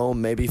was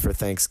home maybe for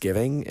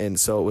Thanksgiving, and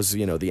so it was,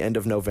 you know, the end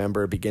of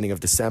November, beginning of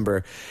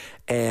December,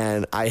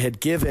 and I had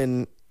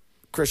given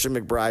Christian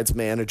McBride's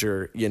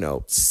manager, you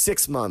know,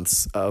 6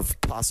 months of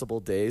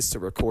possible days to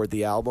record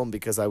the album,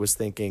 because I was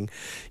thinking,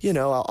 you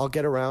know, I'll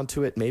get around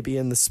to it maybe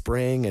in the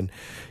spring, and,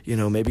 you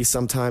know, maybe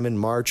sometime in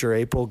March or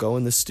April, go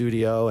in the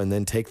studio and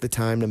then take the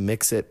time to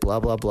mix it, blah,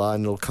 blah, blah,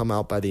 and it'll come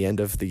out by the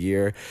end of the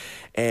year.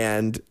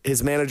 And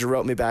his manager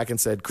wrote me back and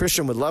said,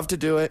 Christian would love to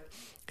do it.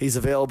 he's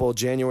available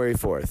January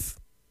 4th.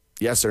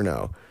 Yes or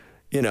no?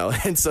 You know,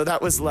 and so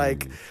that was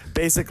like,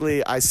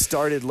 basically I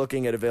started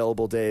looking at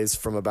available days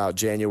from about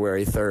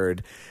January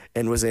 3rd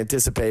and was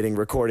anticipating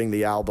recording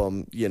the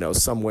album, you know,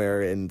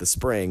 somewhere in the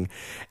spring.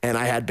 And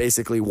I had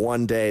basically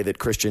one day that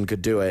Christian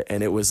could do it,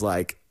 and it was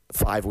like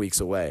 5 weeks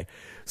away.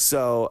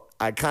 So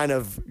I kind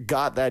of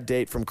got that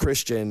date from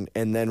Christian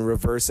and then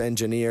reverse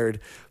engineered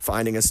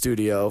finding a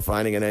studio,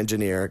 finding an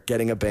engineer,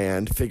 getting a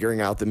band,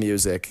 figuring out the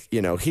music.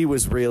 You know, he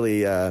was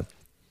really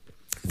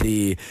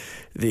the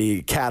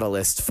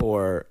catalyst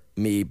for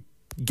me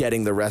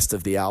getting the rest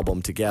of the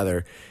album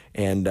together.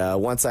 And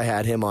once I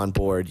had him on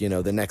board, you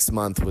know, the next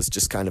month was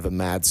just kind of a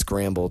mad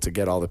scramble to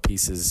get all the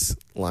pieces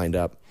lined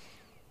up.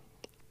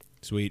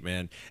 Sweet,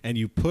 man. And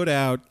you put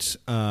out,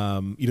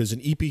 there's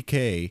an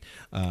EPK,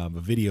 a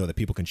video that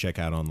people can check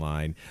out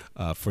online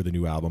for the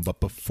new album. But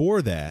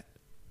before that,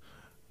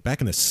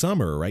 back in the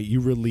summer, right, you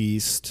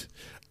released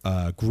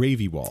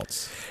Gravy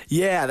Waltz.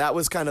 Yeah, that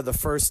was kind of the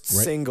first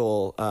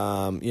single,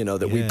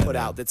 that we put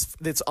out.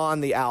 That's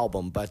on the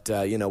album. But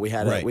we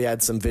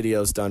had some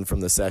videos done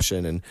from the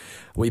session, and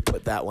we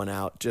put that one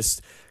out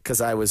just because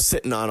I was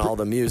sitting on all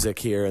the music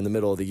here in the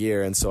middle of the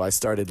year, and so I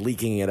started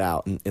leaking it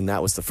out, and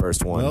that was the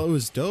first one. Well, it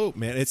was dope,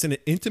 man. It's an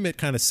intimate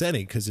kind of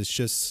setting because it's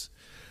just.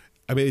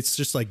 I mean, it's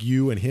just like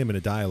you and him in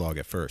a dialogue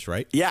at first,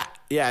 right? Yeah.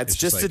 It's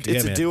just like,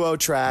 a duo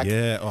track.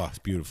 Yeah, oh, it's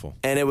beautiful.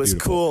 And it was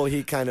cool.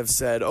 He kind of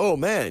said, "Oh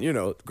man,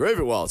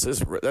 Gravy Waltz,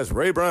 that's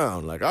Ray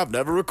Brown. Like, I've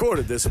never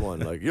recorded this one.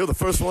 Like, you're the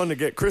first one to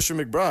get Christian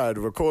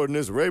McBride recording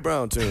this Ray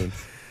Brown tune."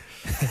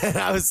 And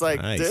I was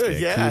like, nice, "Dude,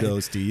 man. yeah,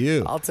 kudos to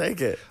you. I'll take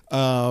it."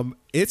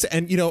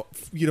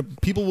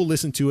 People will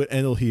listen to it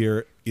and they'll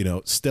hear,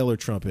 stellar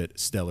trumpet,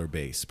 stellar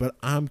bass. But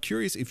I'm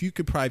curious if you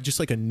could provide just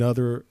like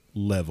another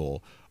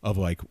level of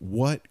like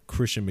what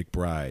Christian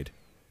McBride,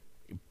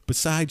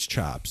 besides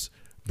chops,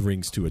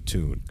 brings to a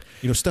tune.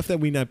 Stuff that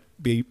we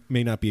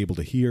may not be able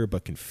to hear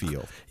but can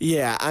feel.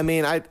 Yeah, I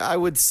mean, I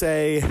would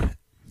say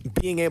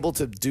being able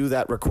to do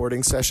that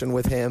recording session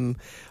with him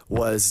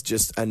was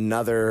just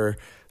another,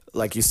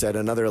 like you said,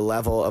 another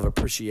level of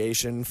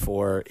appreciation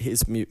for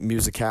his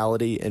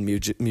musicality and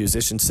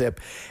musicianship.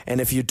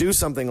 And if you do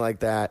something like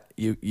that,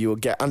 you'll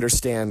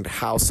understand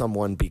how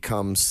someone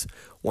becomes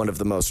one of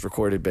the most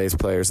recorded bass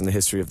players in the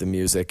history of the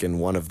music and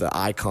one of the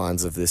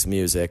icons of this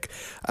music.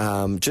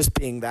 Just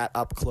being that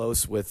up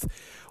close with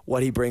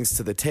what he brings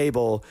to the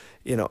table,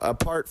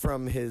 apart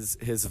from his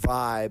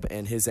vibe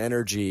and his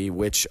energy,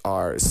 which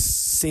are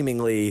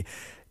seemingly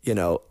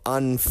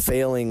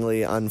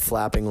unfailingly,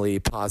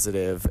 unflappingly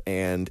positive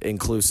and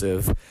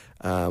inclusive,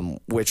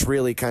 which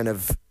really kind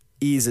of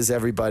eases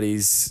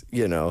everybody's,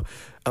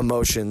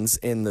 emotions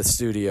in the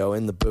studio,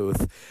 in the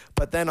booth.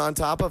 But then on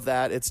top of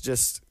that, it's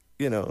just,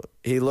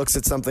 he looks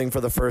at something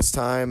for the first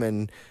time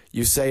and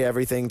you say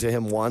everything to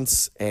him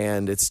once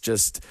and it's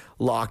just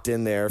locked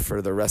in there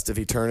for the rest of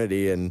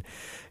eternity. And,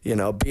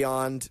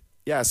 beyond,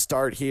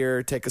 start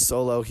here, take a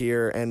solo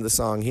here, end the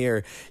song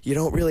here. You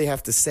don't really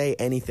have to say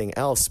anything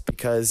else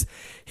because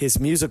his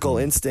musical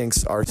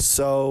instincts are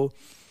so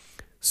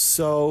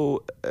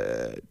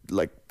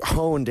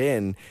honed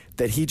in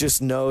that he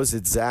just knows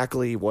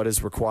exactly what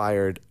is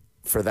required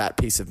for that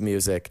piece of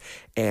music,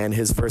 and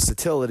his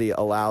versatility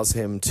allows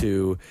him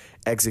to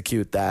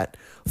execute that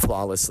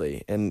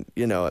flawlessly. And,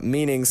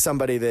 meaning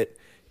somebody that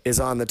is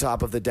on the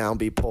top of the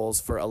downbeat poles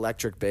for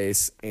electric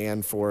bass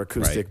and for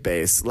acoustic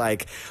bass.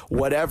 Like,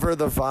 whatever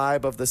the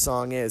vibe of the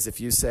song is,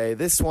 if you say,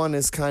 this one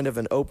is kind of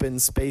an open,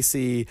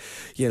 spacey,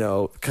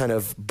 kind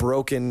of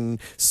broken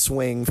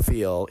swing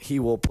feel, he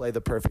will play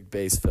the perfect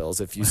bass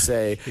fills. If you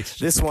say,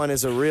 this one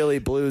is a really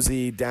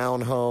bluesy,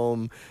 down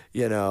home,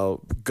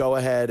 go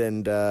ahead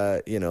and,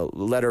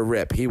 let her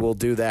rip, he will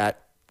do that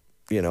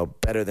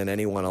better than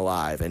anyone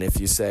alive. And if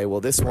you say,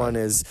 well, this one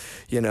is,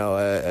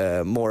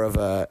 more of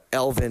a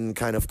Elvin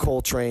kind of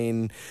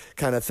Coltrane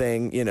kind of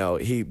thing,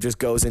 he just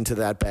goes into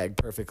that bag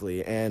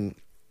perfectly. And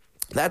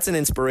that's an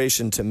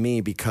inspiration to me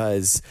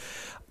because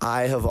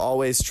I have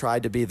always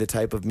tried to be the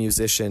type of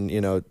musician,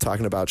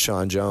 talking about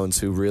Sean Jones,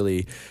 who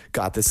really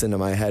got this into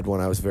my head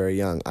when I was very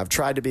young. I've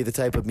tried to be the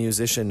type of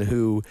musician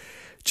who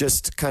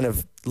just kind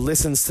of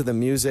listens to the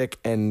music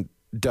and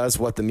does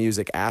what the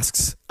music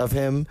asks of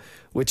him,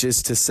 which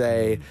is to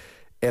say,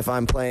 if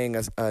I'm playing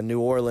a New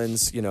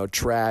Orleans,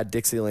 trad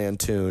Dixieland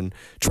tune,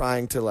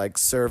 trying to like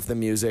serve the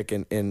music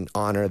and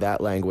honor that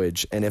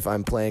language. And if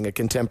I'm playing a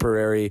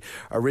contemporary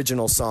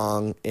original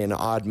song in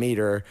odd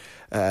meter,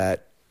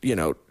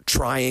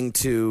 trying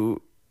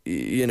to,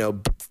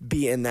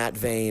 be in that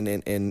vein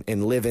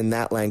and live in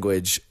that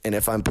language. And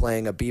if I'm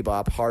playing a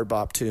bebop, hard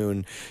bop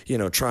tune,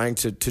 trying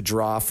to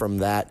draw from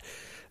that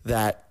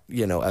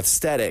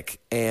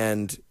aesthetic.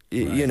 And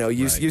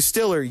you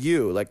still are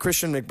you. Like,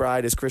 Christian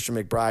McBride is Christian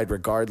McBride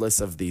regardless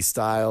of the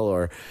style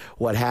or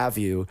what have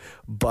you.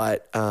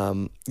 But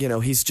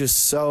he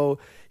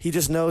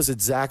just knows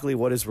exactly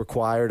what is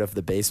required of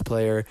the bass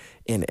player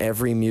in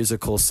every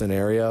musical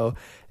scenario.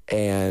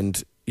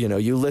 And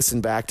you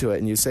listen back to it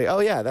and you say, oh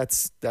yeah,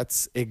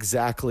 that's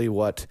exactly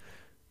what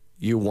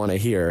you want to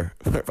hear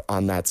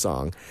on that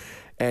song.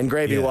 And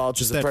Gravy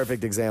Welch is a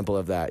perfect example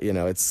of that. You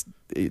know, it's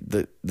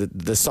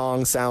the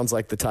song sounds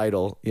like the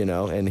title, you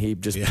know, and he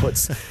just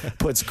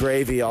puts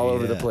gravy all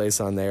over the place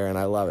on there, and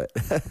I love it.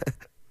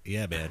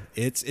 Yeah, man.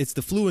 It's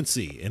the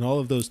fluency in all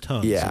of those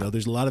tongues. Yeah. You know,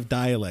 there's a lot of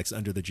dialects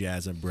under the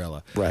jazz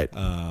umbrella. Right.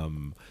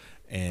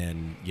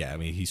 And yeah, I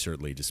mean, he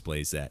certainly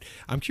displays that.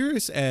 I'm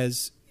curious,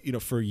 as you know,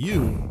 for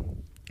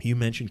you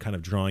mentioned kind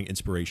of drawing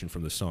inspiration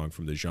from the song,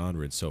 from the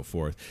genre and so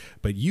forth,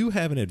 but you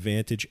have an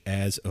advantage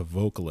as a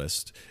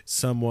vocalist,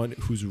 someone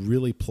who's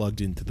really plugged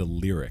into the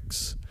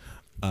lyrics,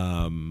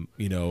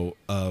 you know,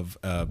 of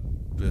a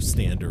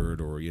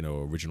standard or, you know,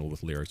 original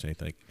with lyrics,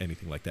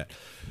 anything like that.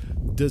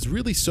 Does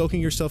really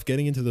soaking yourself,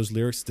 getting into those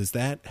lyrics, does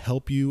that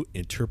help you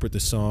interpret the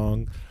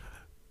song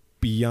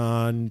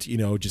beyond, you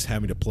know, just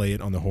having to play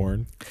it on the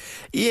horn?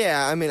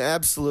 Yeah, I mean,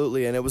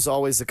 absolutely. And it was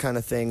always the kind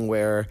of thing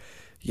where,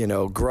 you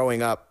know,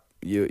 growing up,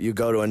 you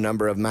go to a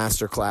number of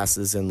master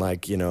classes in,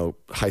 like, you know,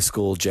 high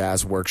school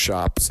jazz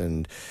workshops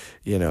and,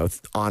 you know,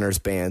 honors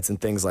bands and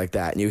things like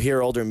that. And you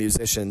hear older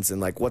musicians, and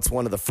like, what's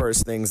one of the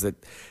first things that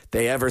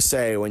they ever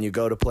say when you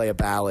go to play a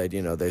ballad?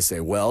 You know, they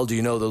say, well, do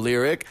you know the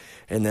lyric?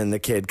 And then the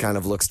kid kind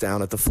of looks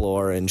down at the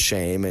floor in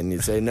shame, and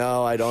you say,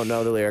 no, I don't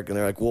know the lyric. And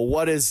they're like, well,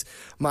 what is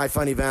My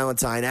Funny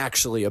Valentine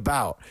actually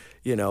about?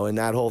 You know, and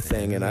that whole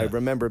thing. And I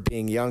remember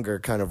being younger,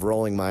 kind of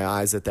rolling my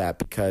eyes at that,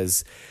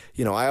 because,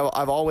 you know,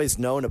 I've always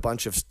known a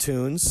bunch of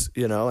tunes,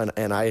 you know,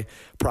 and I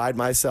pride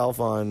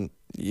myself on,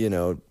 you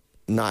know,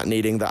 not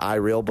needing the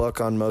iReal book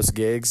on most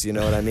gigs, you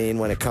know what I mean,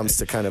 when it comes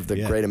to kind of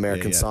the Great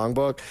American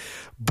Songbook.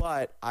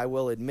 But I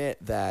will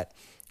admit that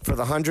for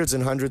the hundreds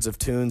and hundreds of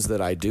tunes that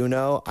I do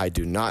know, I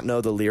do not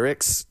know the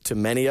lyrics to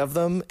many of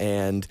them.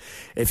 And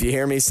if you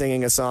hear me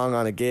singing a song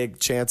on a gig,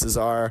 chances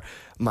are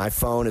my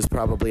phone is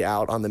probably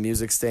out on the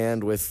music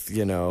stand with,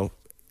 you know,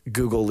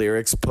 Google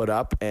lyrics put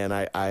up, and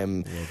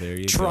I'm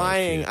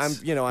trying. I'm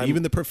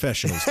even the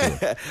professionals do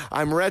it.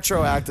 I'm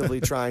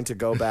retroactively trying to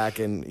go back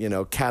and, you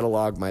know,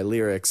 catalog my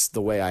lyrics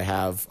the way I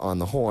have on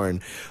the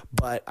horn.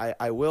 But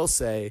I will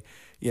say,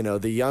 you know,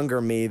 the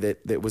younger me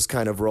that was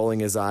kind of rolling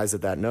his eyes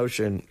at that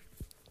notion,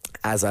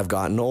 as I've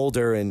gotten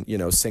older, and, you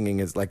know, singing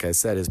is, like I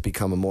said, has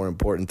become a more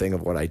important thing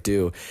of what I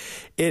do.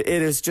 It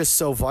is just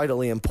so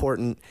vitally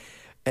important,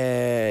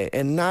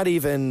 and not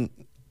even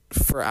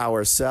for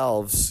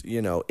ourselves,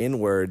 you know,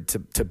 inward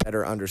to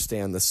better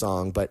understand the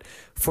song, but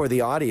for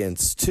the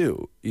audience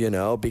too, you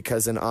know,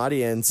 because an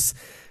audience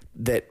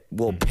that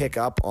will pick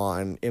up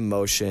on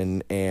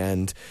emotion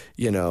and,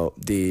 you know,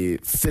 the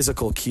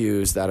physical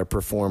cues that a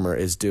performer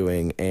is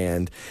doing,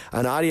 and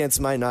an audience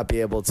might not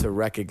be able to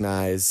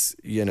recognize,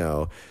 you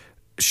know,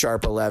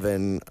 sharp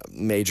 11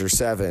 major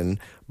 7,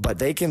 but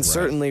they can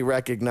certainly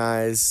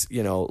recognize,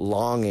 you know,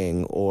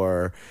 longing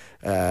or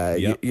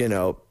you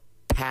know,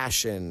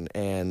 passion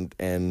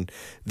and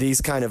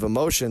these kind of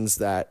emotions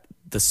that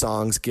the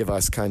songs give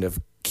us kind of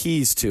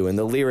keys to, and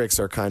the lyrics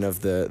are kind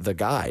of the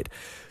guide.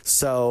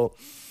 So,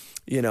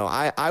 you know,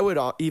 I would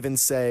even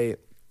say,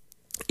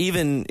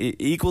 even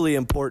equally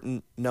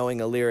important, knowing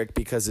a lyric,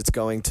 because it's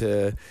going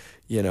to,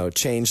 you know,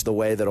 change the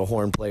way that a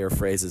horn player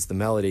phrases the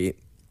melody.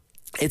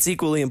 It's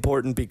equally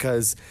important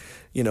because,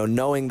 you know,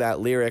 knowing that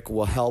lyric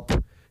will help,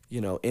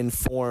 you know,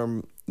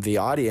 inform the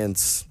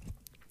audience,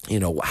 you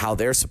know, how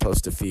they're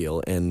supposed to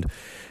feel. And,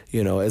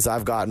 you know, as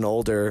I've gotten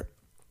older,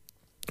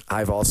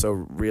 I've also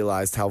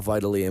realized how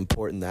vitally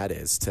important that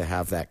is, to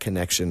have that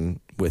connection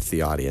with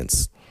the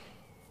audience.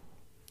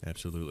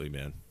 Absolutely,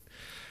 man.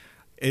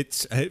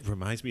 It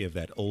reminds me of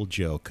that old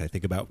joke. I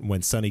think about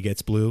When Sonny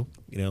Gets Blue,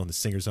 you know, and the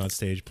singer's on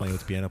stage playing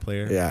with the piano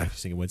player. Yeah.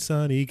 Singing When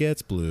Sonny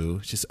Gets Blue.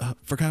 It's just,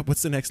 forgot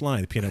what's the next line.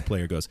 The piano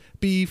player goes,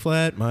 B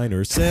flat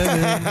minor 7.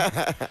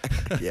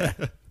 Yeah.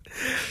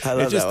 I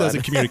love it just that doesn't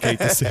one. communicate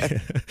the same.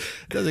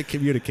 Doesn't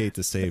communicate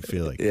the same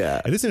feeling. Yeah.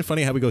 And isn't it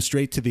funny how we go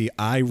straight to the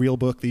iReal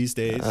book these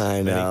days?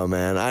 I know,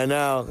 man. I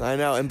know.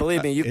 And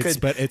believe me, you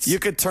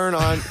could turn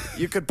on,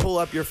 you could pull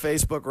up your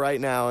Facebook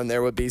right now, and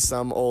there would be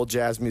some old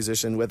jazz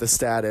musician with a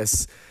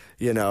status,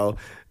 you know,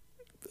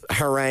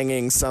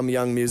 haranguing some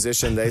young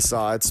musician they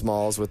saw at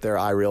Smalls with their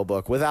iReal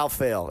book without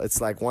fail. It's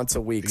like once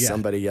a week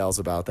somebody yells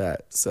about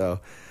that.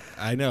 So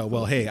I know.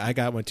 Well, hey, I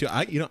got one too.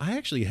 I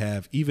actually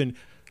have even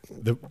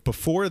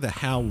before the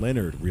Hal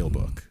Leonard real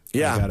book.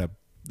 Yeah. I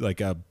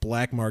got a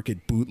black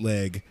market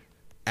bootleg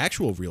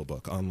actual real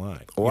book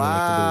online. Wow. You know,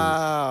 like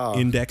the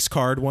little index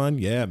card one.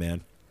 Yeah,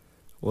 man.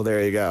 Well,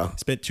 there you go.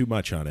 Spent too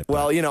much on it.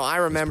 Well, you know, I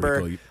remember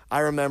cool.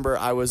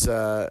 I was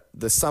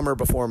the summer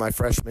before my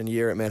freshman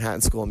year at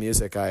Manhattan School of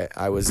Music,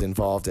 I was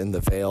involved in the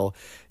Vail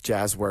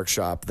Jazz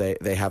Workshop.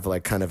 They have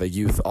like kind of a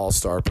youth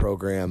all-star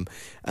program,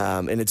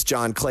 and it's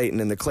John Clayton,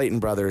 and the Clayton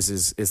brothers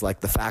is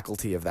like the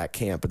faculty of that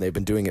camp, and they've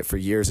been doing it for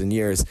years and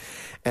years.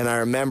 And I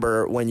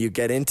remember when you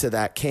get into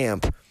that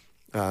camp,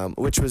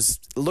 which was,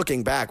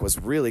 looking back, was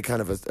really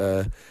kind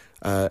of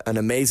an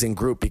amazing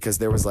group, because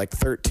there was like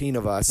 13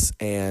 of us,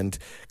 and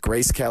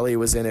Grace Kelly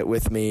was in it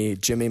with me,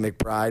 Jimmy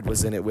McBride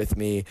was in it with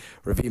me,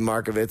 Ravi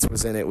Markovitz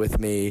was in it with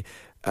me,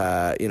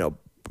 you know,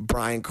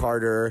 Brian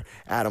Carter,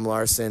 Adam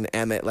Larson,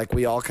 Emmett, like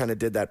we all kind of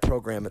did that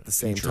program at the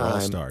same time.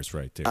 All stars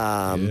right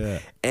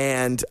there.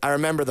 And I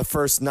remember the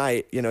first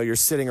night, you're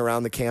sitting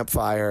around the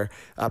campfire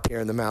up here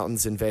in the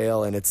mountains in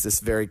Vail, and it's this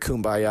very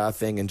kumbaya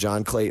thing, and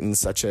John Clayton's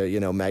such a,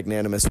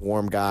 magnanimous,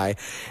 warm guy.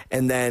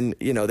 And then,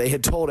 they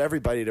had told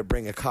everybody to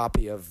bring a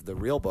copy of the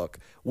real book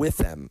with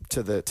them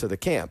to the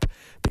camp,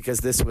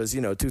 because this was,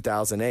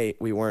 2008.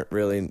 We weren't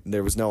really,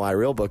 there was no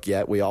iReal book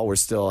yet. We all were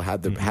still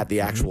had the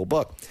actual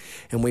book.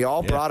 And we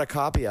all brought a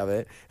copy of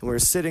it, and we were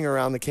sitting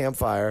around the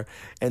campfire,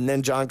 and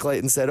then John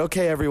Clayton said,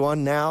 "Okay,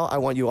 everyone, now I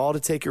want you all to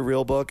take your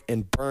real book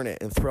and burn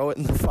it and throw it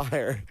in the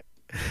fire,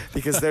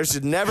 because there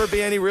should never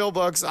be any real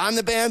books on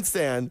the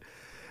bandstand."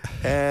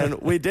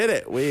 And we did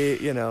it. We,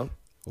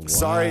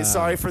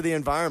 sorry for the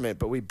environment,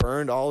 but we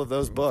burned all of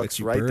those books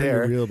right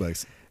there. Real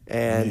books.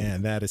 And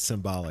man, that is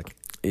symbolic.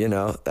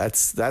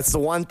 That's the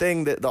one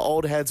thing that the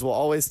old heads will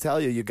always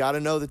tell you. You got to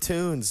know the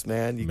tunes,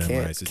 man. You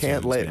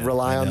can't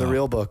rely on the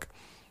real book.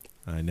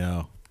 I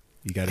know.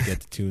 You got to get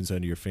the tunes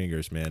under your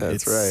fingers, man.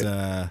 That's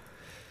right.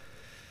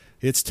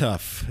 It's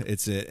tough.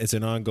 It's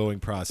an ongoing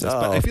process.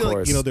 But I feel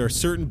like there are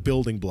certain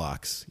building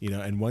blocks,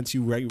 and once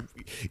you're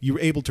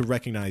able to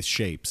recognize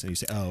shapes, and you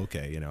say, "Oh,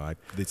 okay,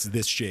 it's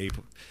this shape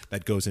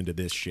that goes into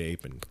this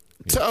shape," and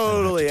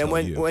totally. And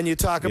when you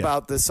talk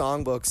about the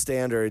songbook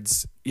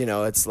standards,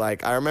 it's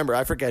like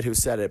I forget who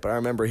said it, but I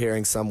remember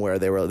hearing somewhere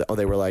they were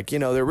like,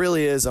 there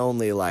really is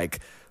only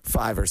like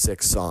 5 or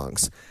 6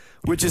 songs.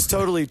 Which is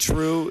totally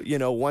true.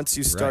 Once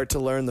you start to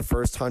learn the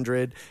first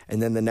 100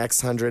 and then the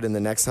next 100 and the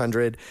next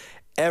 100,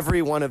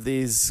 every one of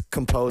these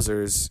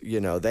composers,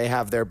 they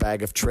have their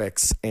bag of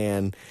tricks,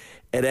 and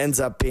it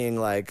ends up being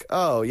like,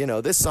 oh,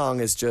 this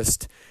song is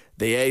just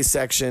the A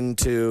section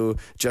to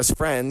Just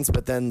Friends,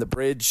 but then the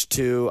bridge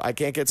to I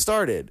Can't Get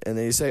Started. And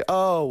then you say,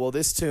 oh, well,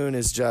 this tune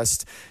is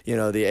just,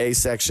 the A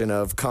section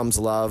of Comes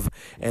Love,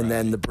 and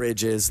then the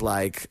bridge is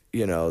like,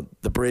 the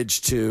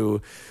bridge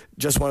to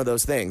Just One of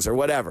Those Things or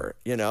whatever,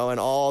 and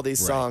all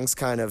these songs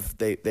kind of,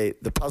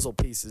 the puzzle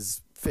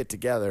pieces fit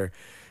together.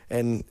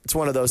 And it's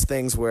one of those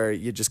things where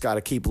you just got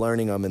to keep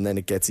learning them, and then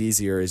it gets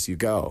easier as you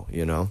go,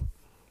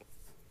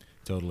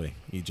 Totally.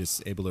 You're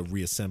just able to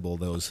reassemble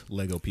those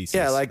Lego pieces.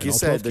 Yeah, like you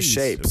said, the keys,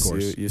 shapes, of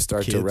course. You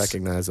start to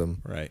recognize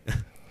them. Right.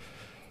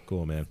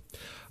 Cool, man.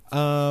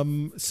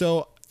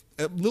 So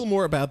a little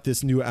more about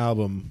this new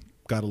album.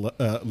 Got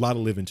a lot of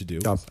living to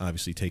do. Oh.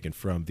 Obviously taken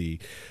from the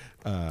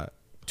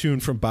tune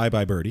from Bye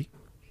Bye Birdie.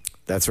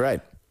 That's right.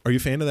 Are you a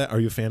fan of that?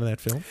 Are you a fan of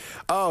that film?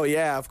 Oh,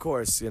 yeah, of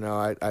course.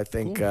 I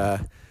think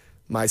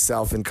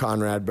myself and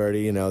Conrad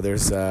Birdie,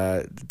 there's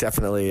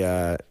definitely...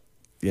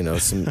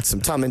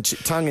 some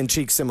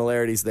tongue-in-cheek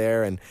similarities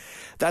there, and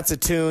that's a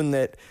tune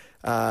that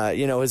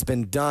has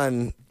been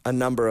done a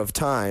number of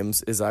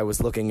times. As I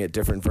was looking at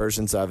different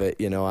versions of it,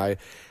 I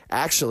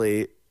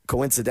actually,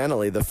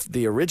 coincidentally,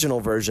 the original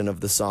version of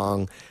the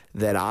song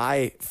that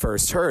I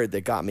first heard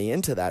that got me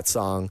into that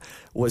song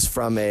was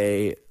from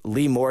a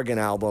Lee Morgan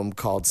album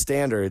called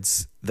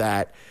Standards.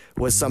 That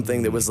was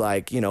something that was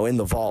like in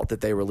the vault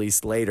that they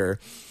released later.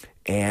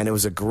 And it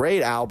was a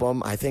great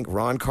album. I think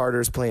Ron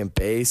Carter's playing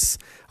bass.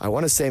 I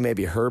want to say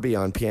maybe Herbie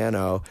on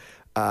piano.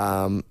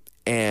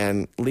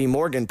 And Lee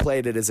Morgan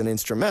played it as an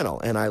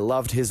instrumental, and I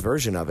loved his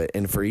version of it.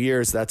 And for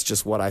years, that's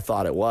just what I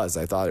thought it was.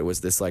 I thought it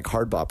was this like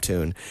hard bop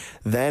tune.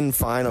 Then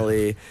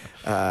finally,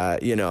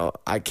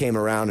 I came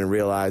around and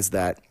realized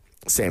that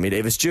Sammy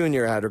Davis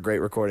Jr. had a great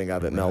recording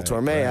of it. Mel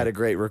Torme had a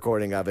great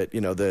recording of it.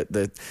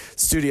 The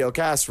studio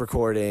cast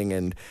recording,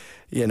 and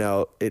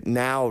it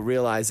now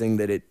realizing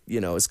that it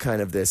is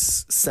kind of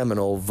this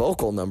seminal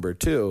vocal number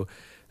too.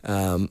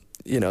 Then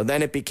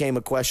it became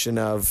a question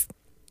of,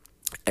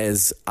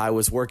 as I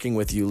was working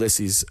with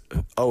Ulysses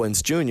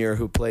Owens Jr.,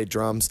 who played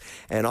drums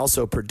and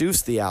also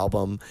produced the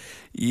album,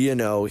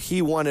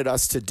 he wanted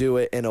us to do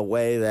it in a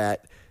way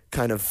that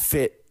kind of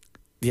fit,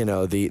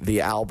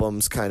 the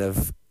album's kind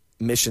of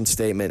mission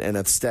statement and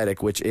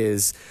aesthetic, which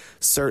is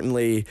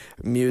certainly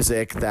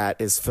music that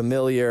is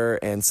familiar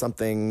and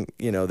something,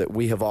 that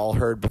we have all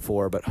heard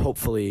before, but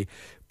hopefully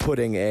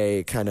putting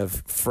a kind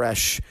of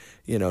fresh,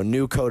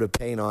 new coat of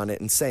paint on it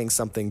and saying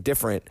something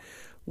different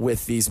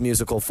with these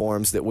musical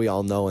forms that we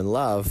all know and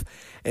love.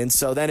 And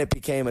so then it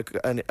became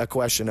a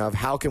question of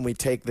how can we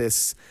take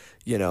this,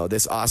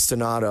 this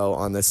ostinato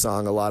on this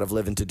song, A Lot of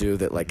Living to Do,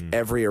 that like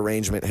every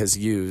arrangement has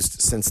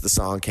used since the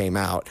song came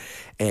out,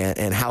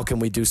 and how can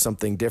we do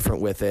something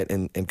different with it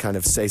and kind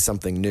of say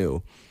something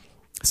new.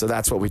 So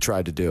that's what we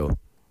tried to do.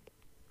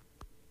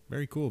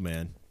 Very cool,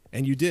 man.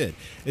 And you did.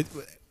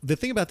 The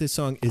thing about this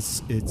song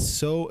is it's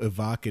so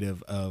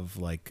evocative of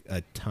like a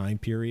time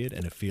period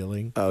and a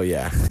feeling. Oh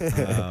yeah.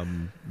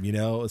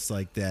 It's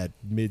like that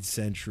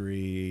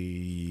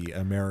mid-century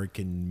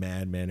American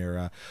Mad Men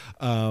era.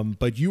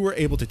 But you were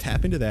able to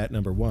tap into that,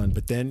 number one,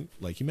 but then,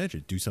 like you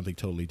mentioned, do something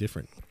totally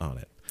different on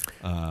it.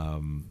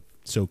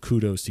 So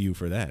kudos to you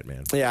for that,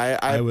 man. Yeah,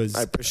 I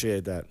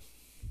appreciate that.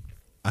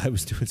 I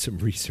was doing some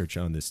research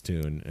on this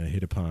tune and I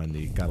hit upon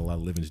the Got a Lot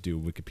of Living to Do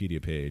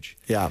Wikipedia page.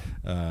 Yeah.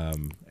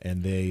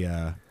 And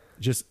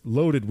just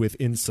loaded with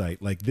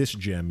insight, like this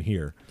gem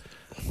here.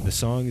 The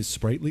song is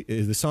sprightly.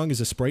 The song is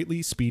a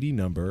sprightly, speedy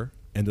number,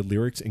 and the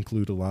lyrics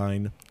include a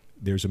line,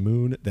 "There's a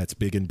moon that's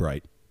big and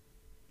bright."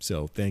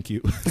 So thank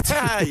you.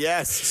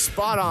 Yes,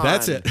 spot on.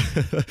 That's it.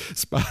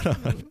 Spot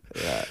on.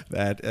 Yeah.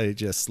 That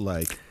just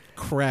like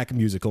crack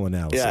musical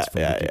analysis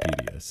from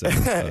Wikipedia. So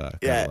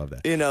I love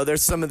that. You know,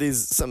 there's some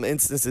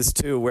instances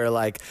too where,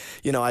 like,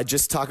 you know, I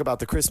just talk about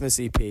the Christmas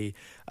EP.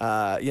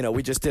 You know,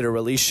 we just did a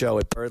release show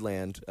at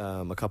Birdland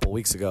a couple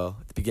weeks ago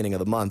at the beginning of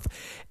the month,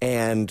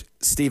 and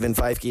Stephen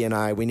Feifke and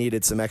I, we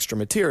needed some extra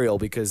material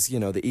because, you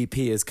know, the EP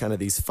is kind of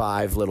these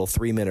 5 little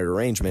 3-minute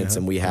arrangements,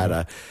 and we had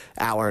a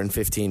hour and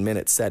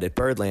 15-minute set at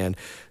Birdland.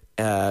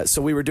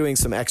 So we were doing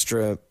some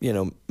extra, you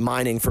know,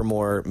 mining for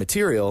more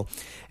material,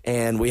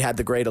 and we had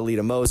the great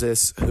Alita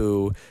Moses,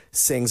 who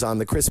sings on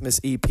the Christmas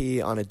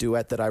EP on a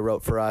duet that I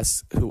wrote for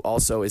us, who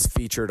also is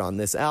featured on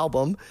this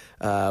album.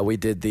 We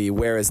did the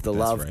Where Is the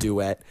Love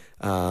duet,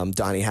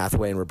 Donny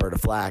Hathaway and Roberta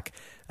Flack,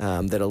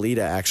 that Alita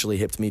actually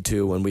hipped me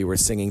to when we were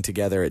singing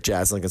together at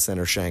Jazz Lincoln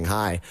Center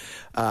Shanghai.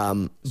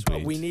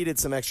 But we needed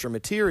some extra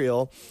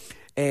material.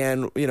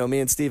 And, you know, me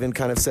and Steven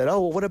kind of said,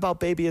 oh, well, what about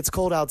Baby It's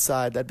Cold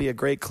Outside? That'd be a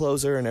great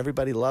closer, and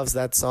everybody loves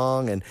that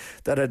song, and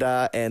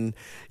da-da-da. And,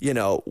 you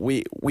know,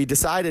 we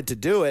decided to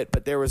do it,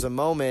 but there was a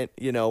moment,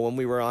 you know, when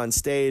we were on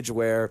stage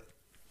where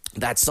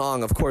that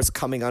song, of course,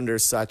 coming under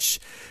such,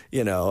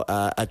 you know,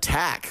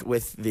 attack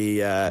with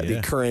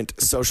the current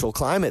social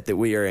climate that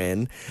we are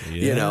in,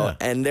 you know,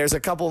 and there's a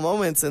couple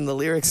moments in the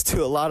lyrics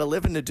to A Lot of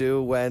Living to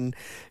Do when,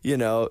 you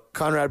know,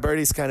 Conrad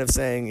Birdie's kind of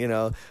saying, you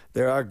know,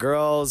 there are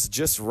girls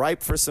just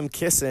ripe for some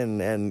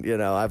kissing, and, you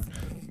know,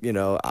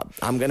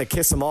 I'm going to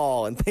kiss them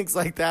all, and things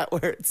like that,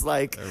 where it's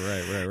like,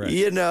 right.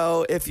 You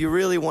know, if you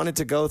really wanted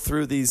to go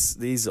through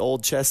these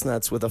old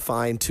chestnuts with a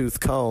fine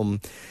tooth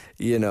comb,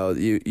 you know,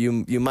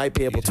 you might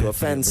be able to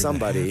offend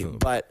somebody,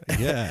 but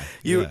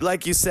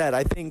like you said,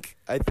 I think,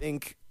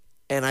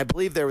 and I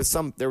believe there was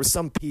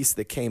some piece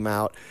that came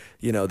out,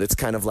 you know, that's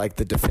kind of like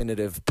the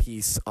definitive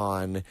piece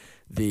on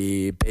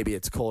the Baby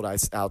It's Cold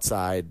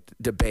Outside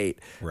debate,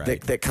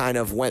 that kind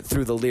of went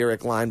through the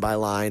lyric line by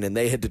line, and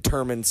they had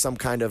determined some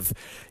kind of,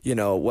 you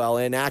know, well,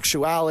 in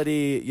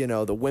actuality, you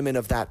know, the women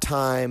of that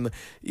time,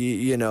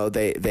 you know,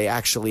 they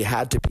actually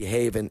had to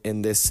behave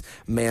in this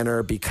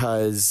manner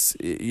because,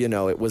 you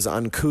know, it was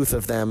uncouth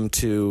of them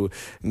to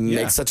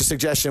make such a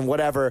suggestion,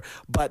 whatever,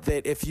 but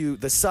that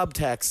the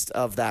subtext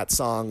of that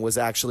song was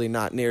actually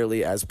not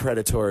nearly as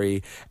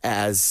predatory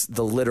as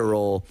the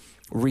literal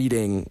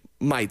reading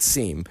might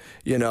seem,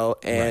 you know,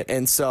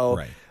 and so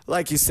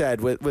like you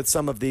said, with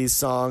some of these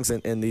songs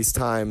and these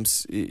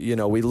times, you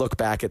know, we look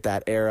back at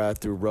that era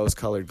through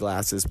rose-colored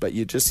glasses, but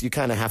you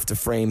kind of have to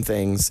frame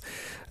things,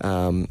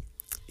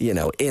 you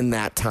know, in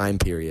that time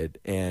period.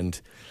 And,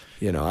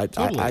 you know,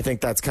 I think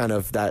that's kind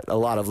of that. A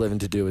Lot of Living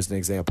to Do is an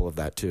example of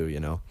that too, you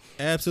know.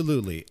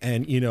 Absolutely.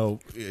 And, you know,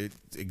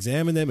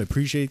 examine them,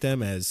 appreciate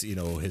them as, you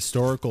know,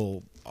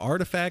 historical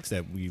artifacts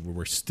that we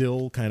were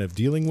still kind of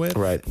dealing with.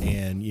 Right.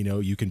 And, you know,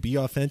 you can be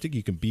authentic,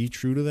 you can be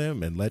true to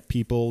them, and let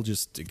people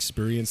just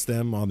experience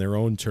them on their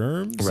own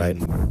terms. Right.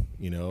 And,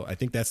 you know, I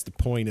think that's the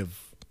point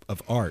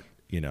of art,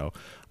 you know.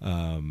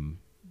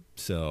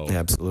 So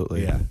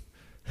absolutely. Yeah.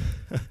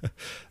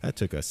 That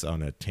took us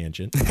on a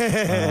tangent.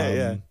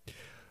 Yeah.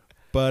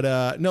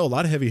 But no, a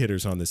lot of heavy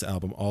hitters on this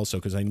album also,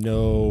 because I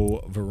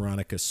know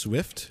Veronica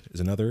Swift is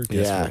another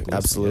guest vocalist.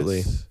 Absolutely.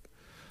 Yes.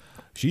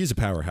 She's a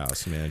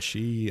powerhouse, man.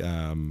 She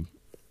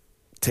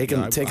taking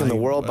the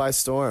world by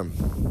storm.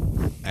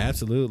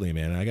 Absolutely,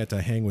 man. I got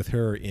to hang with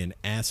her in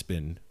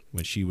Aspen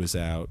when she was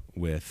out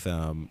with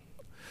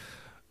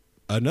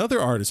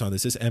another artist on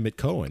this. Is Emmett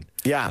Cohen.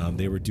 Yeah,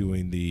 they were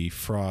doing the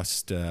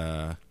Frost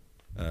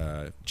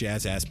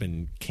Jazz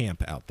Aspen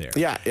camp out there.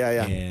 Yeah.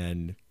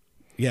 And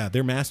yeah,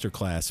 their master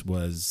class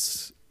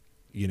was,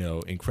 you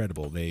know,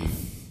 incredible. They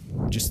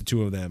just the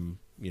two of them,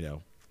 you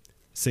know,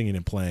 singing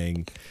and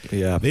playing.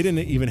 Yeah, they didn't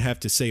even have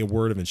to say a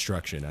word of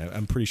instruction.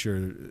 I'm pretty sure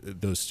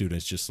those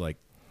students just like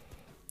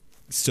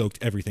soaked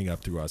everything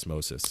up through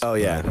osmosis. Oh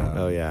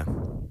yeah,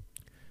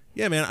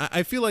 yeah, man.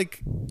 I feel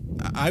like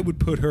I would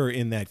put her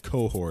in that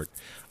cohort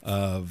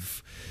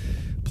of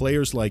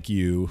players like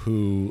you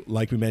who,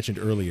 like we mentioned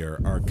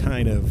earlier, are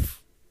kind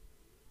of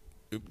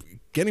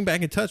getting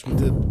back in touch with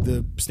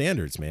the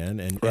standards, man,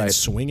 and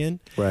swinging,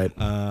 right.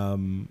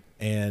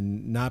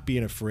 And not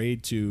being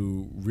afraid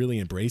to really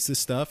embrace this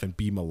stuff and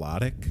be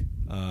melodic.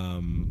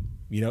 You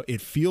know,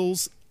 it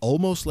feels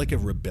almost like a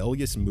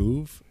rebellious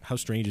move. How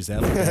strange is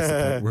that? Like that's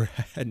the point we're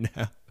at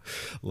now.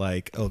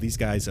 Like, oh, these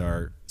guys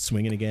are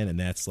swinging again, and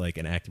that's like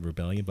an act of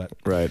rebellion. But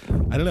right,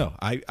 I don't know.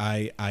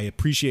 I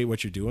appreciate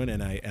what you're doing,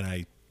 and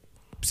I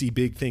see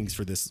big things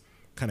for this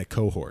kind of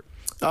cohort.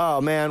 Oh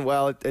man,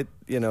 well,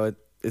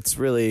 it's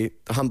really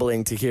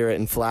humbling to hear it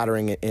and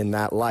flattering in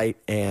that light.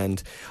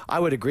 And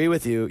I would agree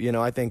with you. You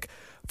know, I think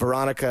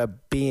Veronica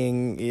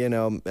being,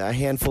 a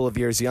handful of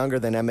years younger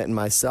than Emmett and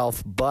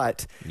myself,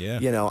 but,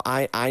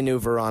 I knew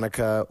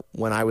Veronica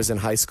when I was in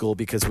high school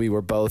because we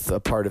were both a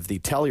part of the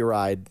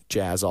Telluride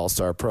Jazz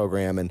All-Star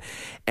program, and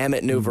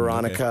Emmett knew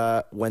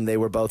Veronica when they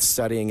were both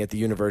studying at the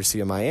University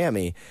of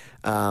Miami.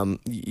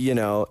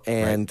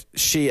 And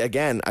she,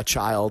 again, a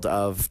child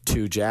of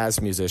two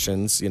jazz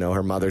musicians.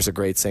 Her mother's a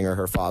great singer,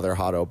 her father,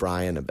 Hot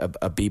O'Brien,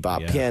 a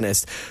bebop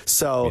pianist.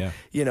 So,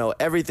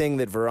 everything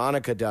that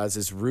Veronica does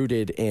is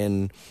rooted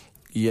in,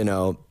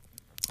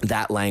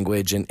 that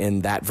language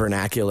and that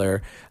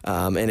vernacular,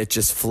 and it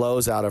just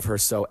flows out of her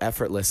so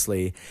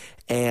effortlessly.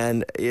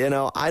 And,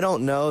 I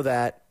don't know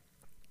that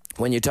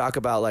when you talk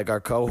about like our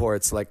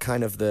cohorts, like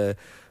kind of the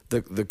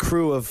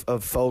crew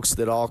of folks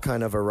that all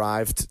kind of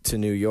arrived to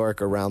New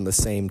York around the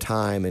same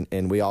time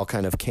and we all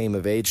kind of came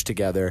of age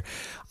together.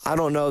 I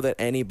don't know that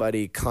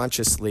anybody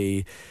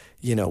consciously,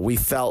 we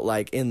felt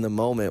like in the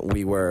moment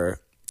we were,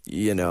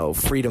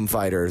 freedom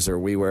fighters or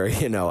we were,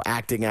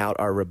 acting out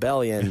our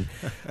rebellion.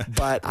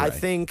 But right.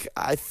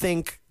 I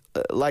think,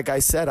 like I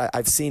said,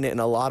 I've seen it in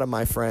a lot of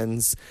my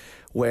friends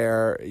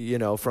where,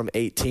 from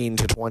 18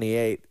 to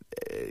 28,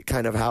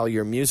 kind of how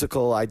your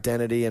musical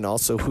identity and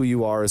also who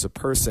you are as a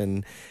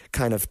person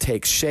kind of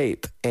takes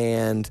shape.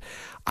 And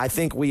I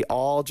think we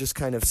all just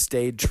kind of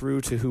stayed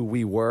true to who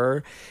we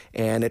were.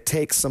 And it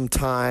takes some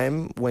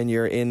time when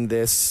you're in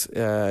this,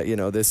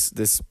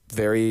 this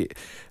very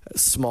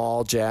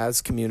small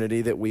jazz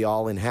community that we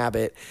all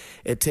inhabit.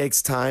 It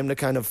takes time to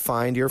kind of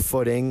find your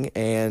footing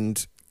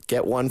and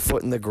get one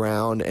foot in the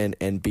ground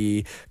and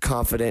be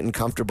confident and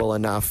comfortable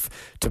enough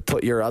to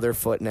put your other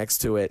foot next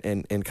to it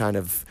and kind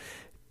of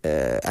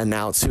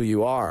announce who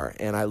you are.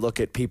 And I look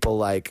at people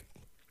like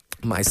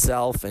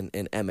myself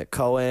and Emmett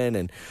Cohen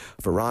and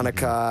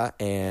Veronica,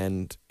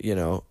 and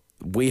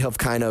we have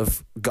kind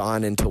of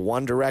gone into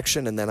one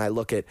direction, and then I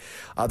look at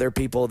other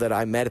people that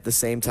I met at the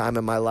same time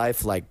in my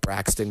life, like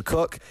Braxton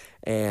Cook,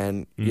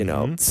 and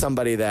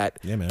somebody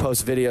that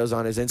posts videos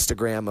on his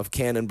Instagram of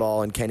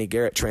Cannonball and Kenny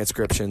Garrett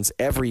transcriptions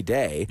every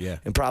day,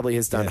 and probably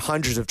has done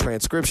hundreds of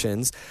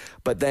transcriptions,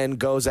 but then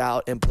goes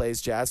out and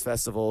plays jazz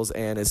festivals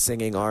and is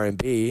singing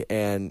R&B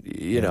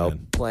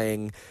and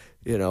playing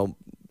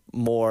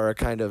more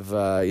kind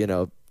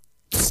of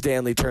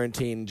Stanley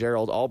Turrentine,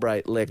 Gerald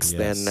Albright licks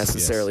than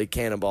necessarily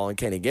Cannonball and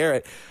Kenny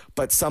Garrett,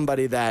 but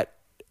somebody that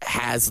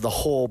has the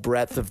whole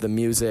breadth of the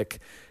music,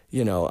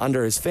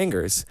 under his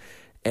fingers.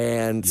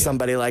 And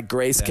somebody like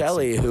Grace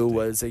Kelly, who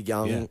was a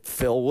young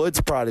Phil Woods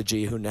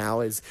prodigy, who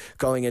now is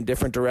going in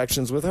different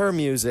directions with her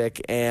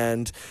music.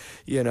 And,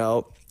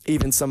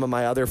 even some of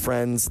my other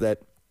friends that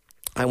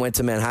I went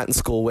to Manhattan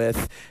School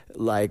with,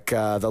 like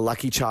the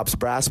Lucky Chops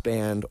Brass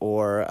Band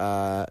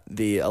or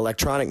the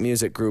electronic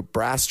music group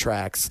Brass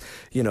Tracks,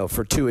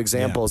 for two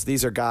examples.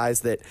 These are guys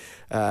that,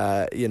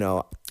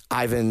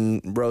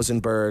 Ivan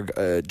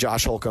Rosenberg,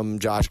 Josh Holcomb,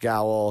 Josh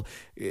Gowell,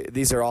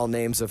 these are all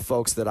names of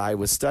folks that I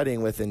was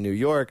studying with in New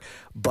York,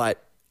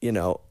 but,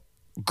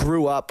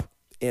 grew up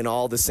in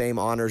all the same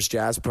honors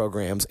jazz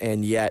programs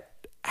and yet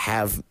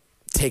have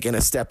taken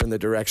a step in the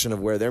direction of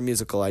where their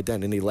musical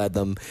identity led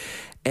them.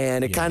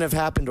 And it kind of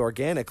happened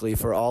organically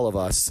for all of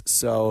us.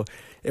 So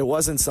it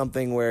wasn't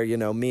something where,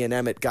 me and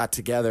Emmett got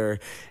together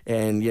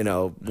and,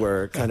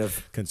 were kind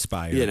of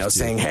conspired,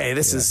 saying, hey,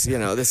 this is,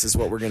 this is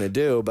what we're going to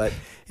do. But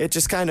it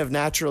just kind of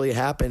naturally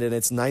happened. And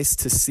it's nice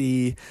to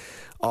see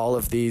all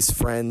of these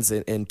friends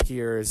and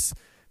peers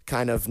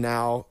kind of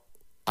now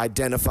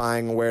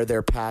identifying where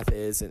their path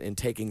is and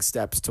taking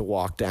steps to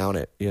walk down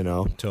it,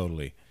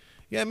 Totally.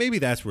 Yeah, maybe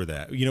that's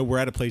where we're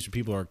at a place where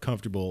people are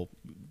comfortable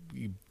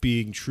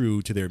being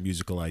true to their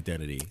musical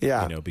identity.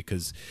 Yeah.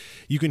 Because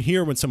you can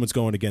hear when someone's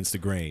going against the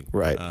grain.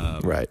 Right.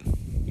 Right.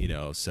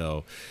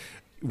 So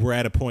we're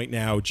at a point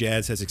now,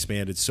 jazz has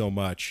expanded so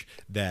much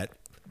that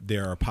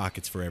there are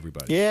pockets for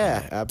everybody.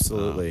 Yeah,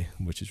 absolutely.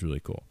 Which is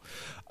really cool.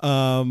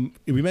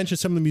 We mentioned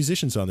some of the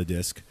musicians on the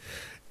disc.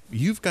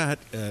 You've got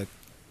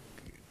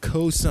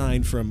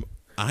co-signed from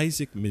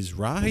Isaac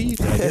Mizrahi.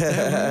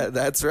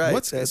 That's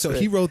right. So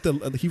he wrote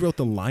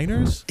the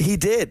liners? He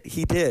did.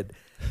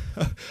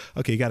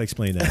 Okay, you got to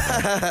explain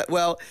that.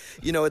 Well,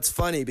 it's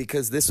funny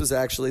because this was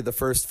actually the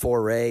first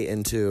foray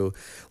into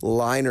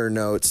liner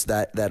notes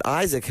that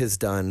Isaac has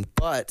done.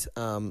 But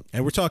and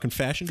we're talking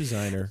fashion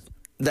designer.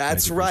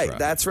 That's right.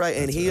 That's right.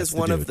 And he is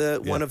one of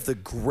the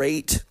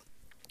great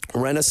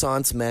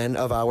Renaissance men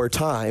of our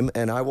time.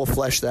 And I will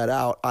flesh that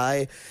out.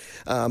 I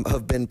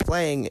have been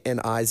playing in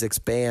Isaac's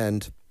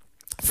band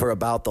for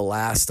about the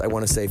last, I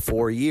want to say,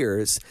 4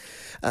 years.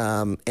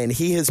 And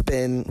he has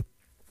been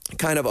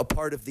kind of a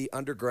part of the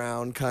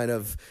underground kind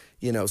of,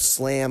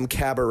 slam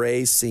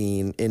cabaret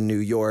scene in New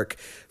York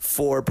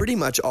for pretty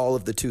much all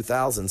of the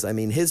 2000s. I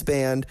mean, his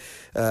band,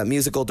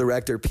 musical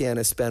director,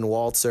 pianist Ben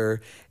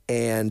Waltzer,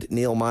 and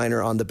Neil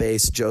Miner on the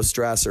bass, Joe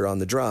Strasser on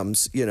the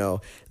drums,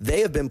 they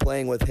have been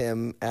playing with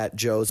him at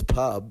Joe's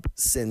Pub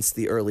since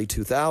the early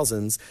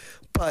 2000s.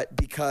 But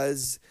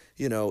because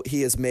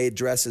he has made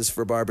dresses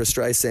for Barbra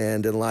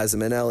Streisand and Liza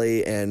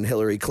Minnelli and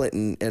Hillary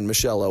Clinton and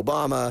Michelle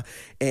Obama,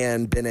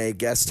 and been a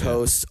guest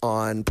host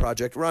on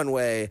Project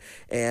Runway,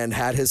 and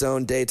had his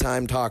own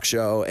daytime talk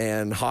show,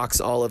 and hawks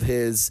all of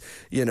his,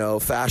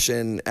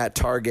 fashion at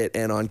Target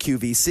and on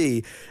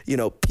QVC.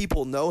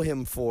 People know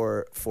him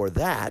for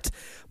that,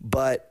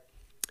 but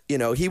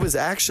he was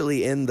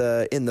actually in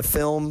the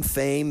film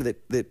Fame,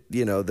 that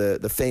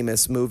the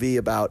famous movie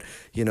about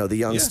the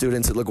young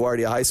students at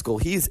LaGuardia High School.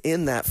 He's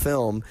in that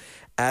film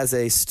as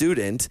a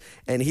student,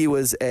 and he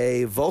was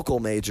a vocal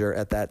major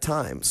at that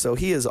time. So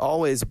he has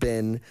always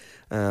been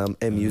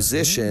a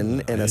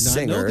musician and a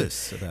singer.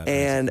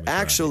 And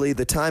actually,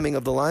 the timing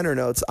of the liner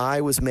notes,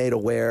 I was made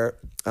aware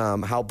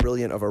how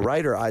brilliant of a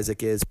writer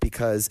Isaac is,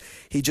 because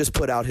he just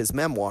put out his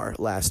memoir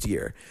last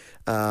year.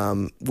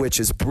 Which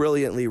is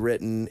brilliantly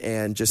written,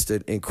 and just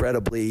an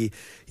incredibly,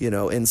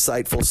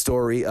 insightful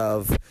story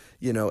of,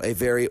 a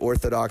very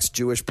Orthodox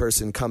Jewish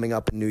person coming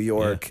up in New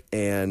York,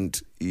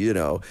 and,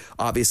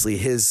 obviously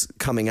his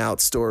coming out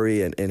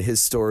story, and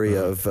his story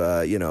of,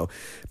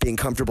 being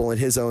comfortable in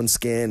his own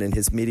skin, and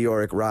his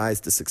meteoric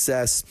rise to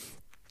success.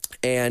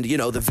 And,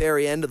 the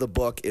very end of the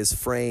book is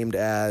framed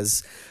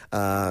as,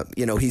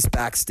 he's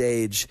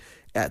backstage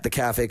at the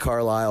Cafe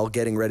Carlyle,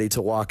 getting ready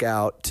to walk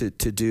out to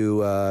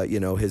do,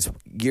 his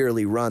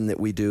yearly run that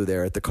we do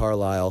there at the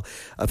Carlyle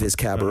of his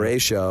cabaret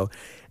show.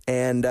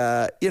 And,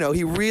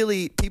 he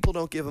really, people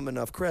don't give him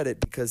enough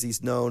credit, because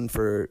he's known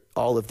for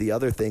all of the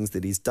other things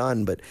that he's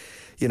done. But,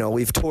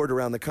 we've toured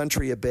around the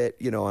country a bit,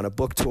 on a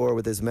book tour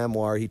with his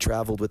memoir. He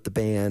traveled with the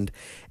band,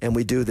 and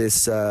we do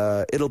this,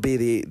 it'll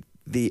be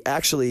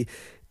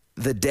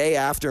the day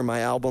after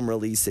my album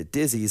release at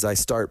Dizzy's, I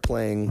start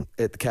playing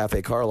at the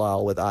Cafe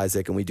Carlyle with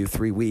Isaac, and we do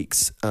 3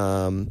 weeks.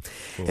 Cool.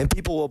 And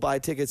people will buy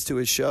tickets to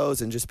his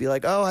shows and just be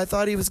like, oh, I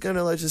thought he was going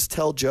to just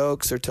tell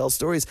jokes or tell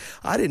stories.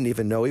 I didn't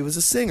even know he was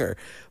a singer.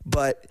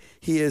 But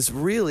he is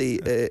really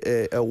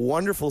a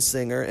wonderful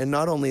singer. And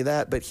not only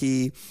that, but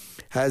he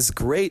has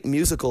great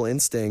musical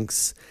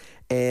instincts.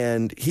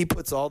 And he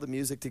puts all the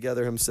music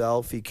together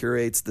himself. He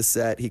curates the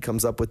set. He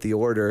comes up with the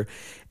order.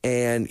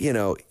 And,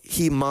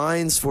 he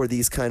mines for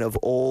these kind of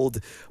old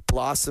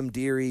Blossom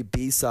Dearie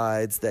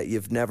B-sides that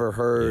you've never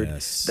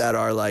heard, that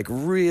are like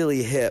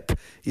really hip,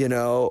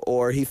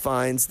 or he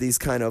finds these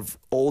kind of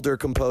older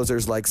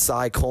composers like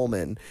Cy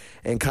Coleman,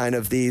 and kind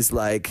of these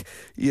like,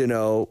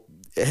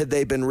 had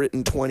they been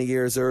written 20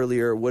 years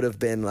earlier, would have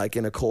been like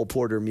in a Cole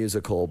Porter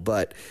musical,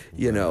 but,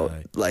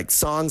 like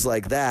songs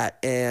like that.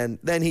 And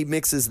then he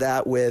mixes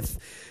that with,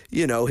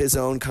 his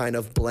own kind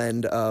of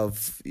blend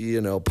of,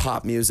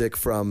 pop music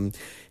from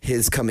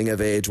his coming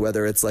of age,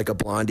 whether it's like a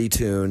Blondie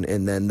tune,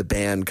 and then the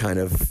band kind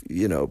of,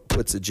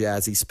 puts a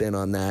jazzy spin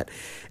on that.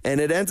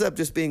 And it ends up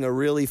just being a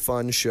really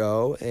fun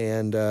show.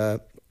 And,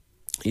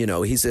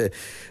 he's a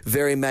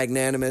very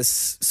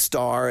magnanimous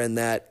star, and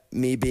that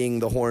me being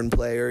the horn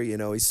player,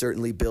 he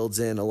certainly builds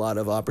in a lot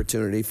of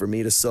opportunity for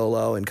me to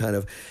solo and kind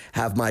of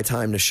have my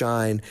time to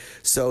shine.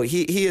 So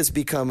he has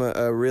become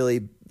a really,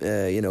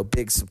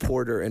 big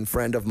supporter and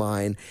friend of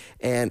mine.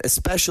 And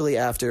especially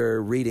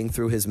after reading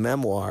through his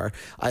memoir,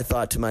 I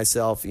thought to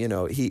myself,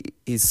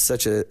 he's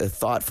such a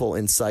thoughtful,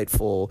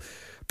 insightful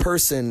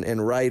person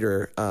and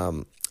writer.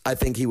 I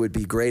think he would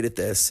be great at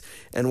this.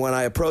 And when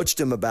I approached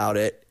him about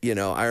it,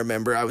 I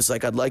remember I was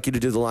like, I'd like you to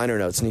do the liner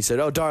notes. And he said,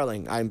 oh,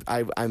 darling,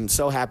 I'm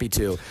so happy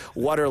to.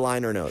 What are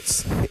liner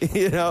notes?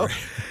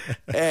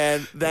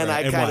 And then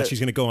I kind of...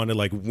 she's going to go on to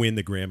like win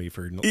the Grammy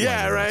for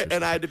right.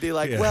 And I had to be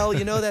like, well,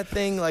 that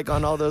thing like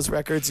on all those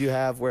records you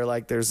have where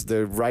like there's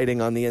the writing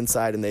on the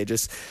inside, and they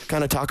just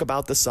kind of talk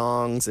about the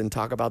songs and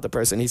talk about the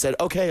person. He said,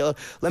 okay,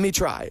 let me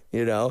try,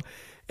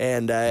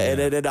 And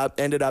it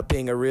ended up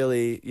being a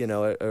really,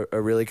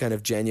 a really kind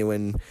of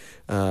genuine,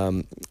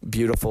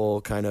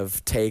 beautiful kind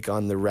of take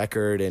on the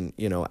record, and,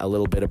 a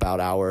little bit about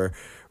our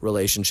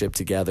relationship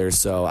together.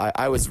 So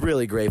I was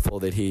really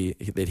grateful that he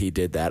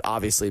did that,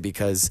 obviously,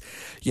 because,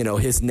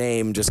 his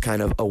name just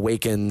kind of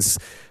awakens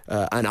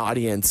an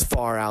audience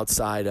far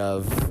outside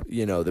of,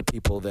 the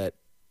people that,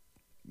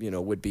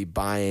 would be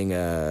buying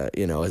a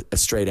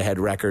straight ahead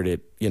record at,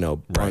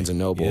 Barnes and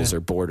Nobles or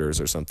Borders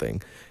or something,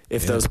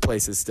 if those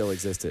places still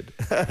existed.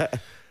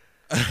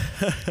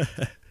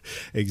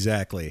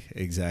 Exactly.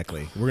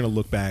 We're going to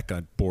look back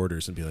on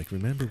Borders and be like,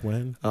 remember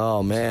when?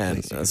 Oh,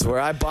 man. That's where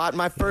I bought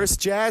my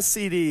first jazz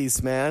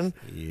CDs, man.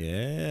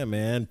 Yeah,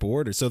 man.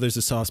 Borders. So there's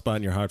a soft spot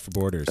in your heart for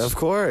Borders. Of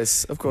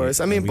course.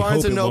 I mean,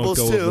 Barnes and Nobles,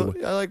 too.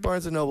 I like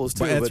Barnes and Nobles,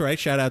 too. That's right.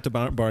 Shout out to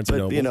Barnes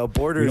and Noble.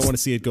 Borders. We don't want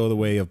to see it go the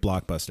way of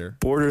Blockbuster.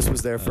 Borders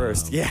was there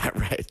first. Yeah,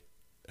 right.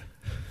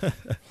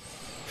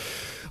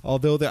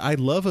 Although I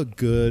love a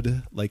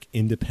good like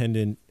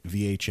independent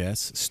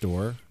VHS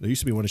store. There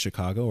used to be one in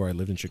Chicago, or I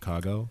lived in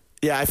Chicago.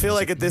 Yeah, I feel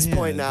like at this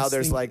point now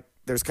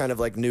there's kind of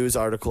like news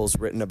articles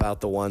written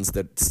about the ones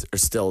that are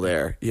still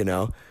there,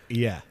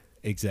 Yeah,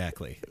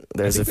 exactly.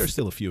 There's there's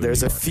still a few.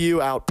 There's a few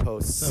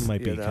outposts. Some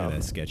might be kind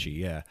of sketchy,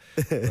 yeah.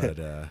 But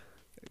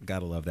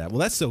Gotta love that. Well,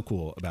 that's so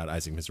cool about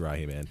Isaac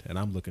Mizrahi, man. And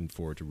I'm looking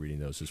forward to reading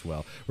those as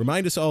well.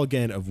 Remind us all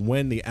again of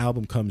when the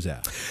album comes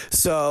out.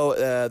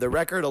 So the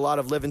record, A Lot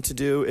of Living to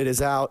Do, it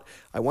is out,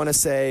 I want to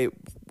say,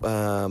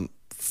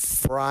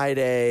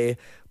 Friday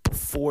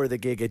before the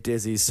gig at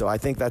Dizzy's. So I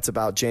think that's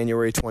about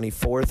January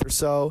 24th or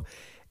so.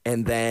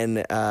 And then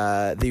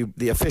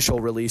the official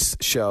release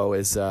show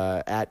is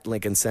at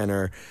Lincoln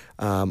Center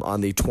on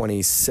the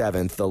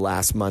 27th, the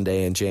last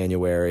Monday in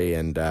January.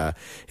 And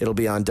it'll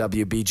be on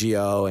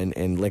WBGO,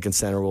 and Lincoln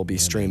Center will be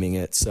streaming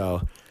it.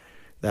 So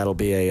that'll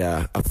be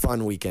a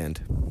fun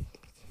weekend.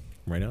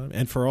 Right on.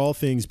 And for all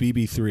things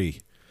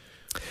BB3,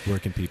 where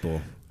can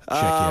people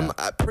check you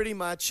out? Pretty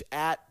much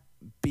at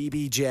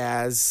BB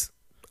Jazz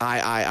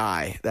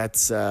III.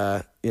 That's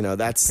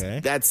that's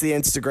the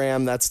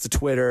Instagram, that's the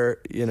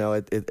Twitter.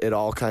 It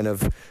all kind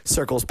of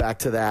circles back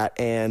to that,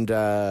 and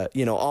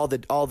all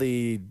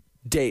the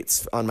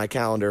dates on my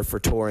calendar for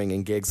touring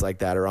and gigs like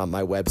that are on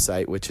my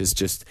website, which is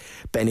just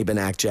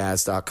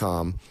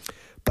BennyBenakJazz.com.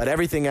 But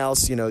everything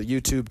else,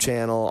 YouTube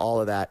channel, all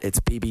of that, it's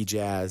BB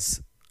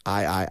Jazz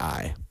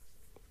III.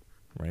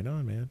 Right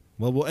on, man.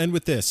 Well, we'll end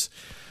with this.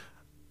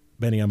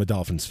 Benny, I'm a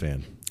Dolphins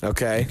fan.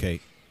 Okay.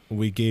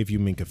 We gave you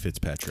Minkah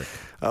Fitzpatrick.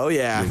 Oh,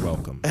 yeah. You're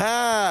welcome.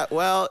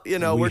 Well,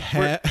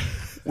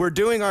 we're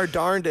doing our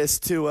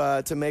darndest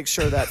to make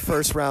sure that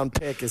first round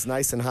pick is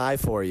nice and high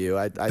for you.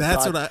 I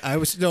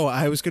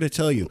was going to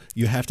tell you.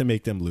 You have to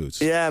make them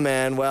lose. Yeah,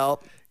 man.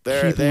 Well,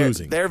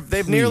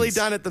 they've nearly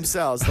done it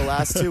themselves. The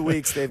last 2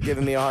 weeks, they've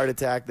given me a heart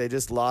attack. They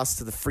just lost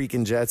to the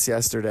freaking Jets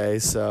yesterday.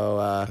 So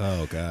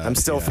I'm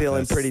still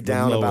feeling pretty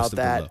down about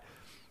that.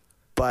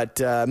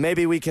 But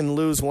maybe we can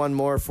lose one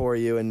more for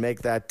you and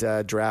make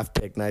that draft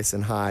pick nice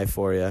and high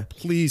for you.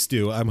 Please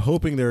do. I'm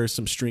hoping there are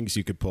some strings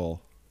you could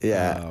pull.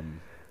 Yeah.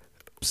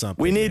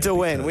 We need to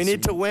win. We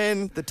need to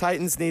win. The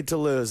Titans need to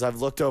lose.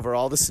 I've looked over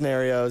all the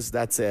scenarios.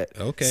 That's it.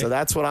 Okay. So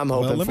that's what I'm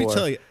hoping for. Well, let me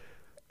tell you.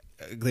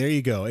 There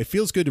you go. It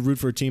feels good to root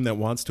for a team that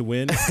wants to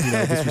win.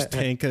 This was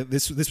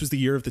This was the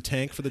year of the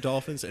tank for the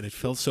Dolphins, and it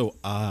felt so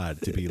odd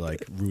to be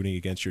like rooting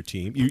against your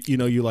team.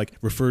 You like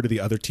refer to the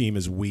other team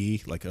as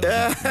we. Like, we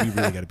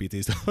really got to beat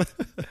these.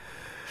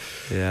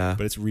 Yeah,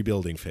 but it's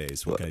rebuilding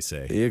phase. What can I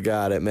say? You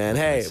got it, man.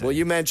 Hey, well,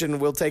 you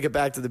mentioned, we'll take it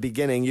back to the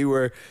beginning. You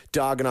were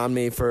dogging on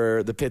me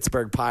for the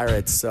Pittsburgh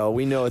Pirates, so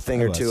we know a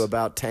thing or two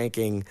about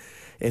tanking,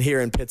 and here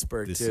in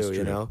Pittsburgh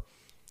too.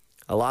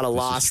 A lot of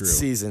lost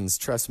seasons.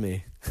 Trust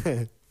me.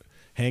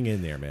 Hang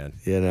in there, man.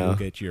 We'll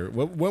get your.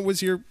 What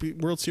was your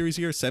World Series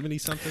year?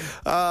 70-something?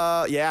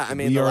 Yeah. I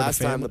mean, the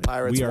last time the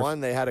Pirates won,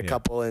 they had a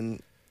couple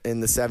in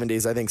the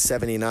 70s. I think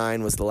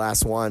 79 was the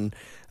last one.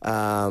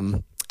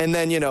 And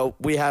then,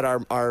 we had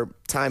our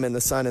time in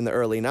the sun in the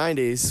early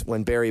 90s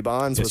when Barry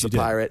Bonds was a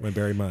Pirate. When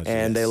Barry Bonds.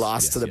 And they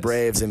lost to the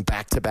Braves in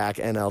back-to-back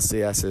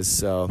NLCSs.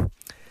 So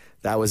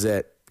that was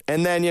it.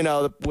 And then,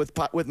 with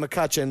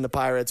McCutchen, the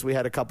Pirates, we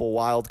had a couple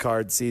wild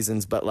card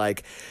seasons, but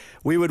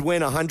we would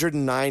win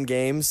 109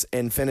 games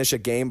and finish a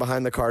game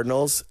behind the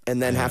Cardinals,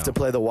 and then have to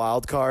play the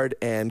wild card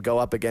and go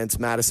up against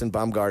Madison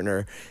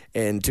Bumgarner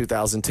in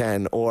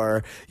 2010,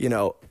 or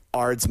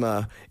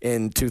Aardsma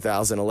in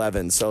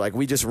 2011. So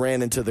we just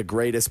ran into the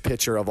greatest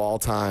pitcher of all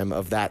time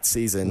of that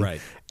season. Right.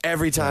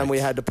 Every time we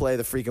had to play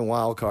the freaking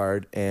wild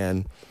card,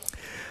 and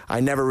I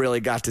never really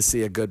got to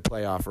see a good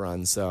playoff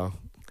run. So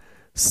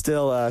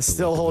still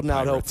holding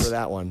out hope for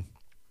that one.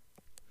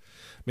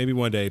 Maybe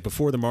one day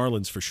before the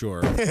Marlins, for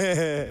sure.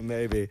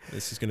 Maybe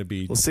this is going to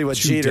be. We'll see what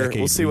Jeter.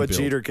 We'll see what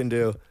Jeter can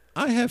do.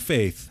 I have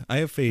faith. I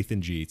have faith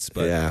in Jeets,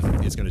 but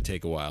it's going to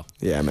take a while.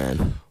 Yeah,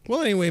 man.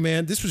 Well, anyway,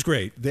 man, this was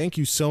great. Thank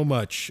you so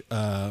much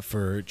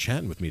for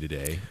chatting with me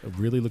today. I'm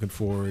really looking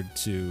forward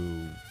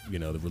to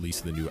the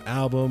release of the new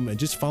album and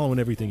just following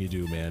everything you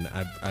do, man.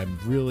 I'm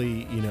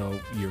really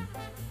you're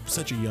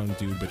such a young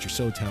dude, but you're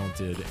so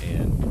talented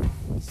and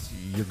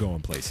you're going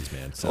places,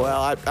 man. So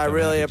well, I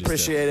really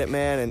appreciate it,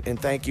 man, and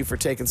thank you for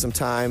taking some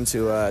time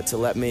to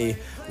let me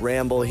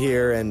ramble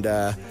here. And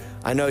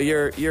I know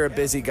you're a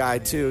busy guy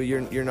too.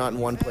 You're not in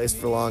one place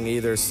for long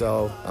either.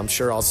 So I'm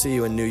sure I'll see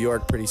you in New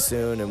York pretty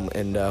soon,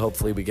 and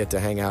hopefully we get to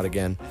hang out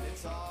again.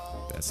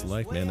 That's the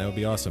life, man. That would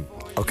be awesome.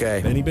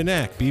 Okay. Benny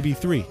Benak,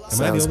 BB3.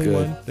 Am I the only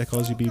one that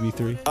calls you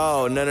BB3?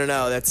 Oh,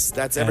 no.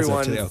 That's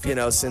everyone,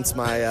 since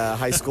my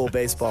high school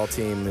baseball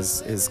team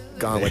is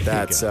gone with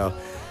that. So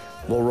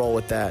we'll roll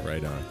with that.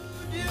 Right on.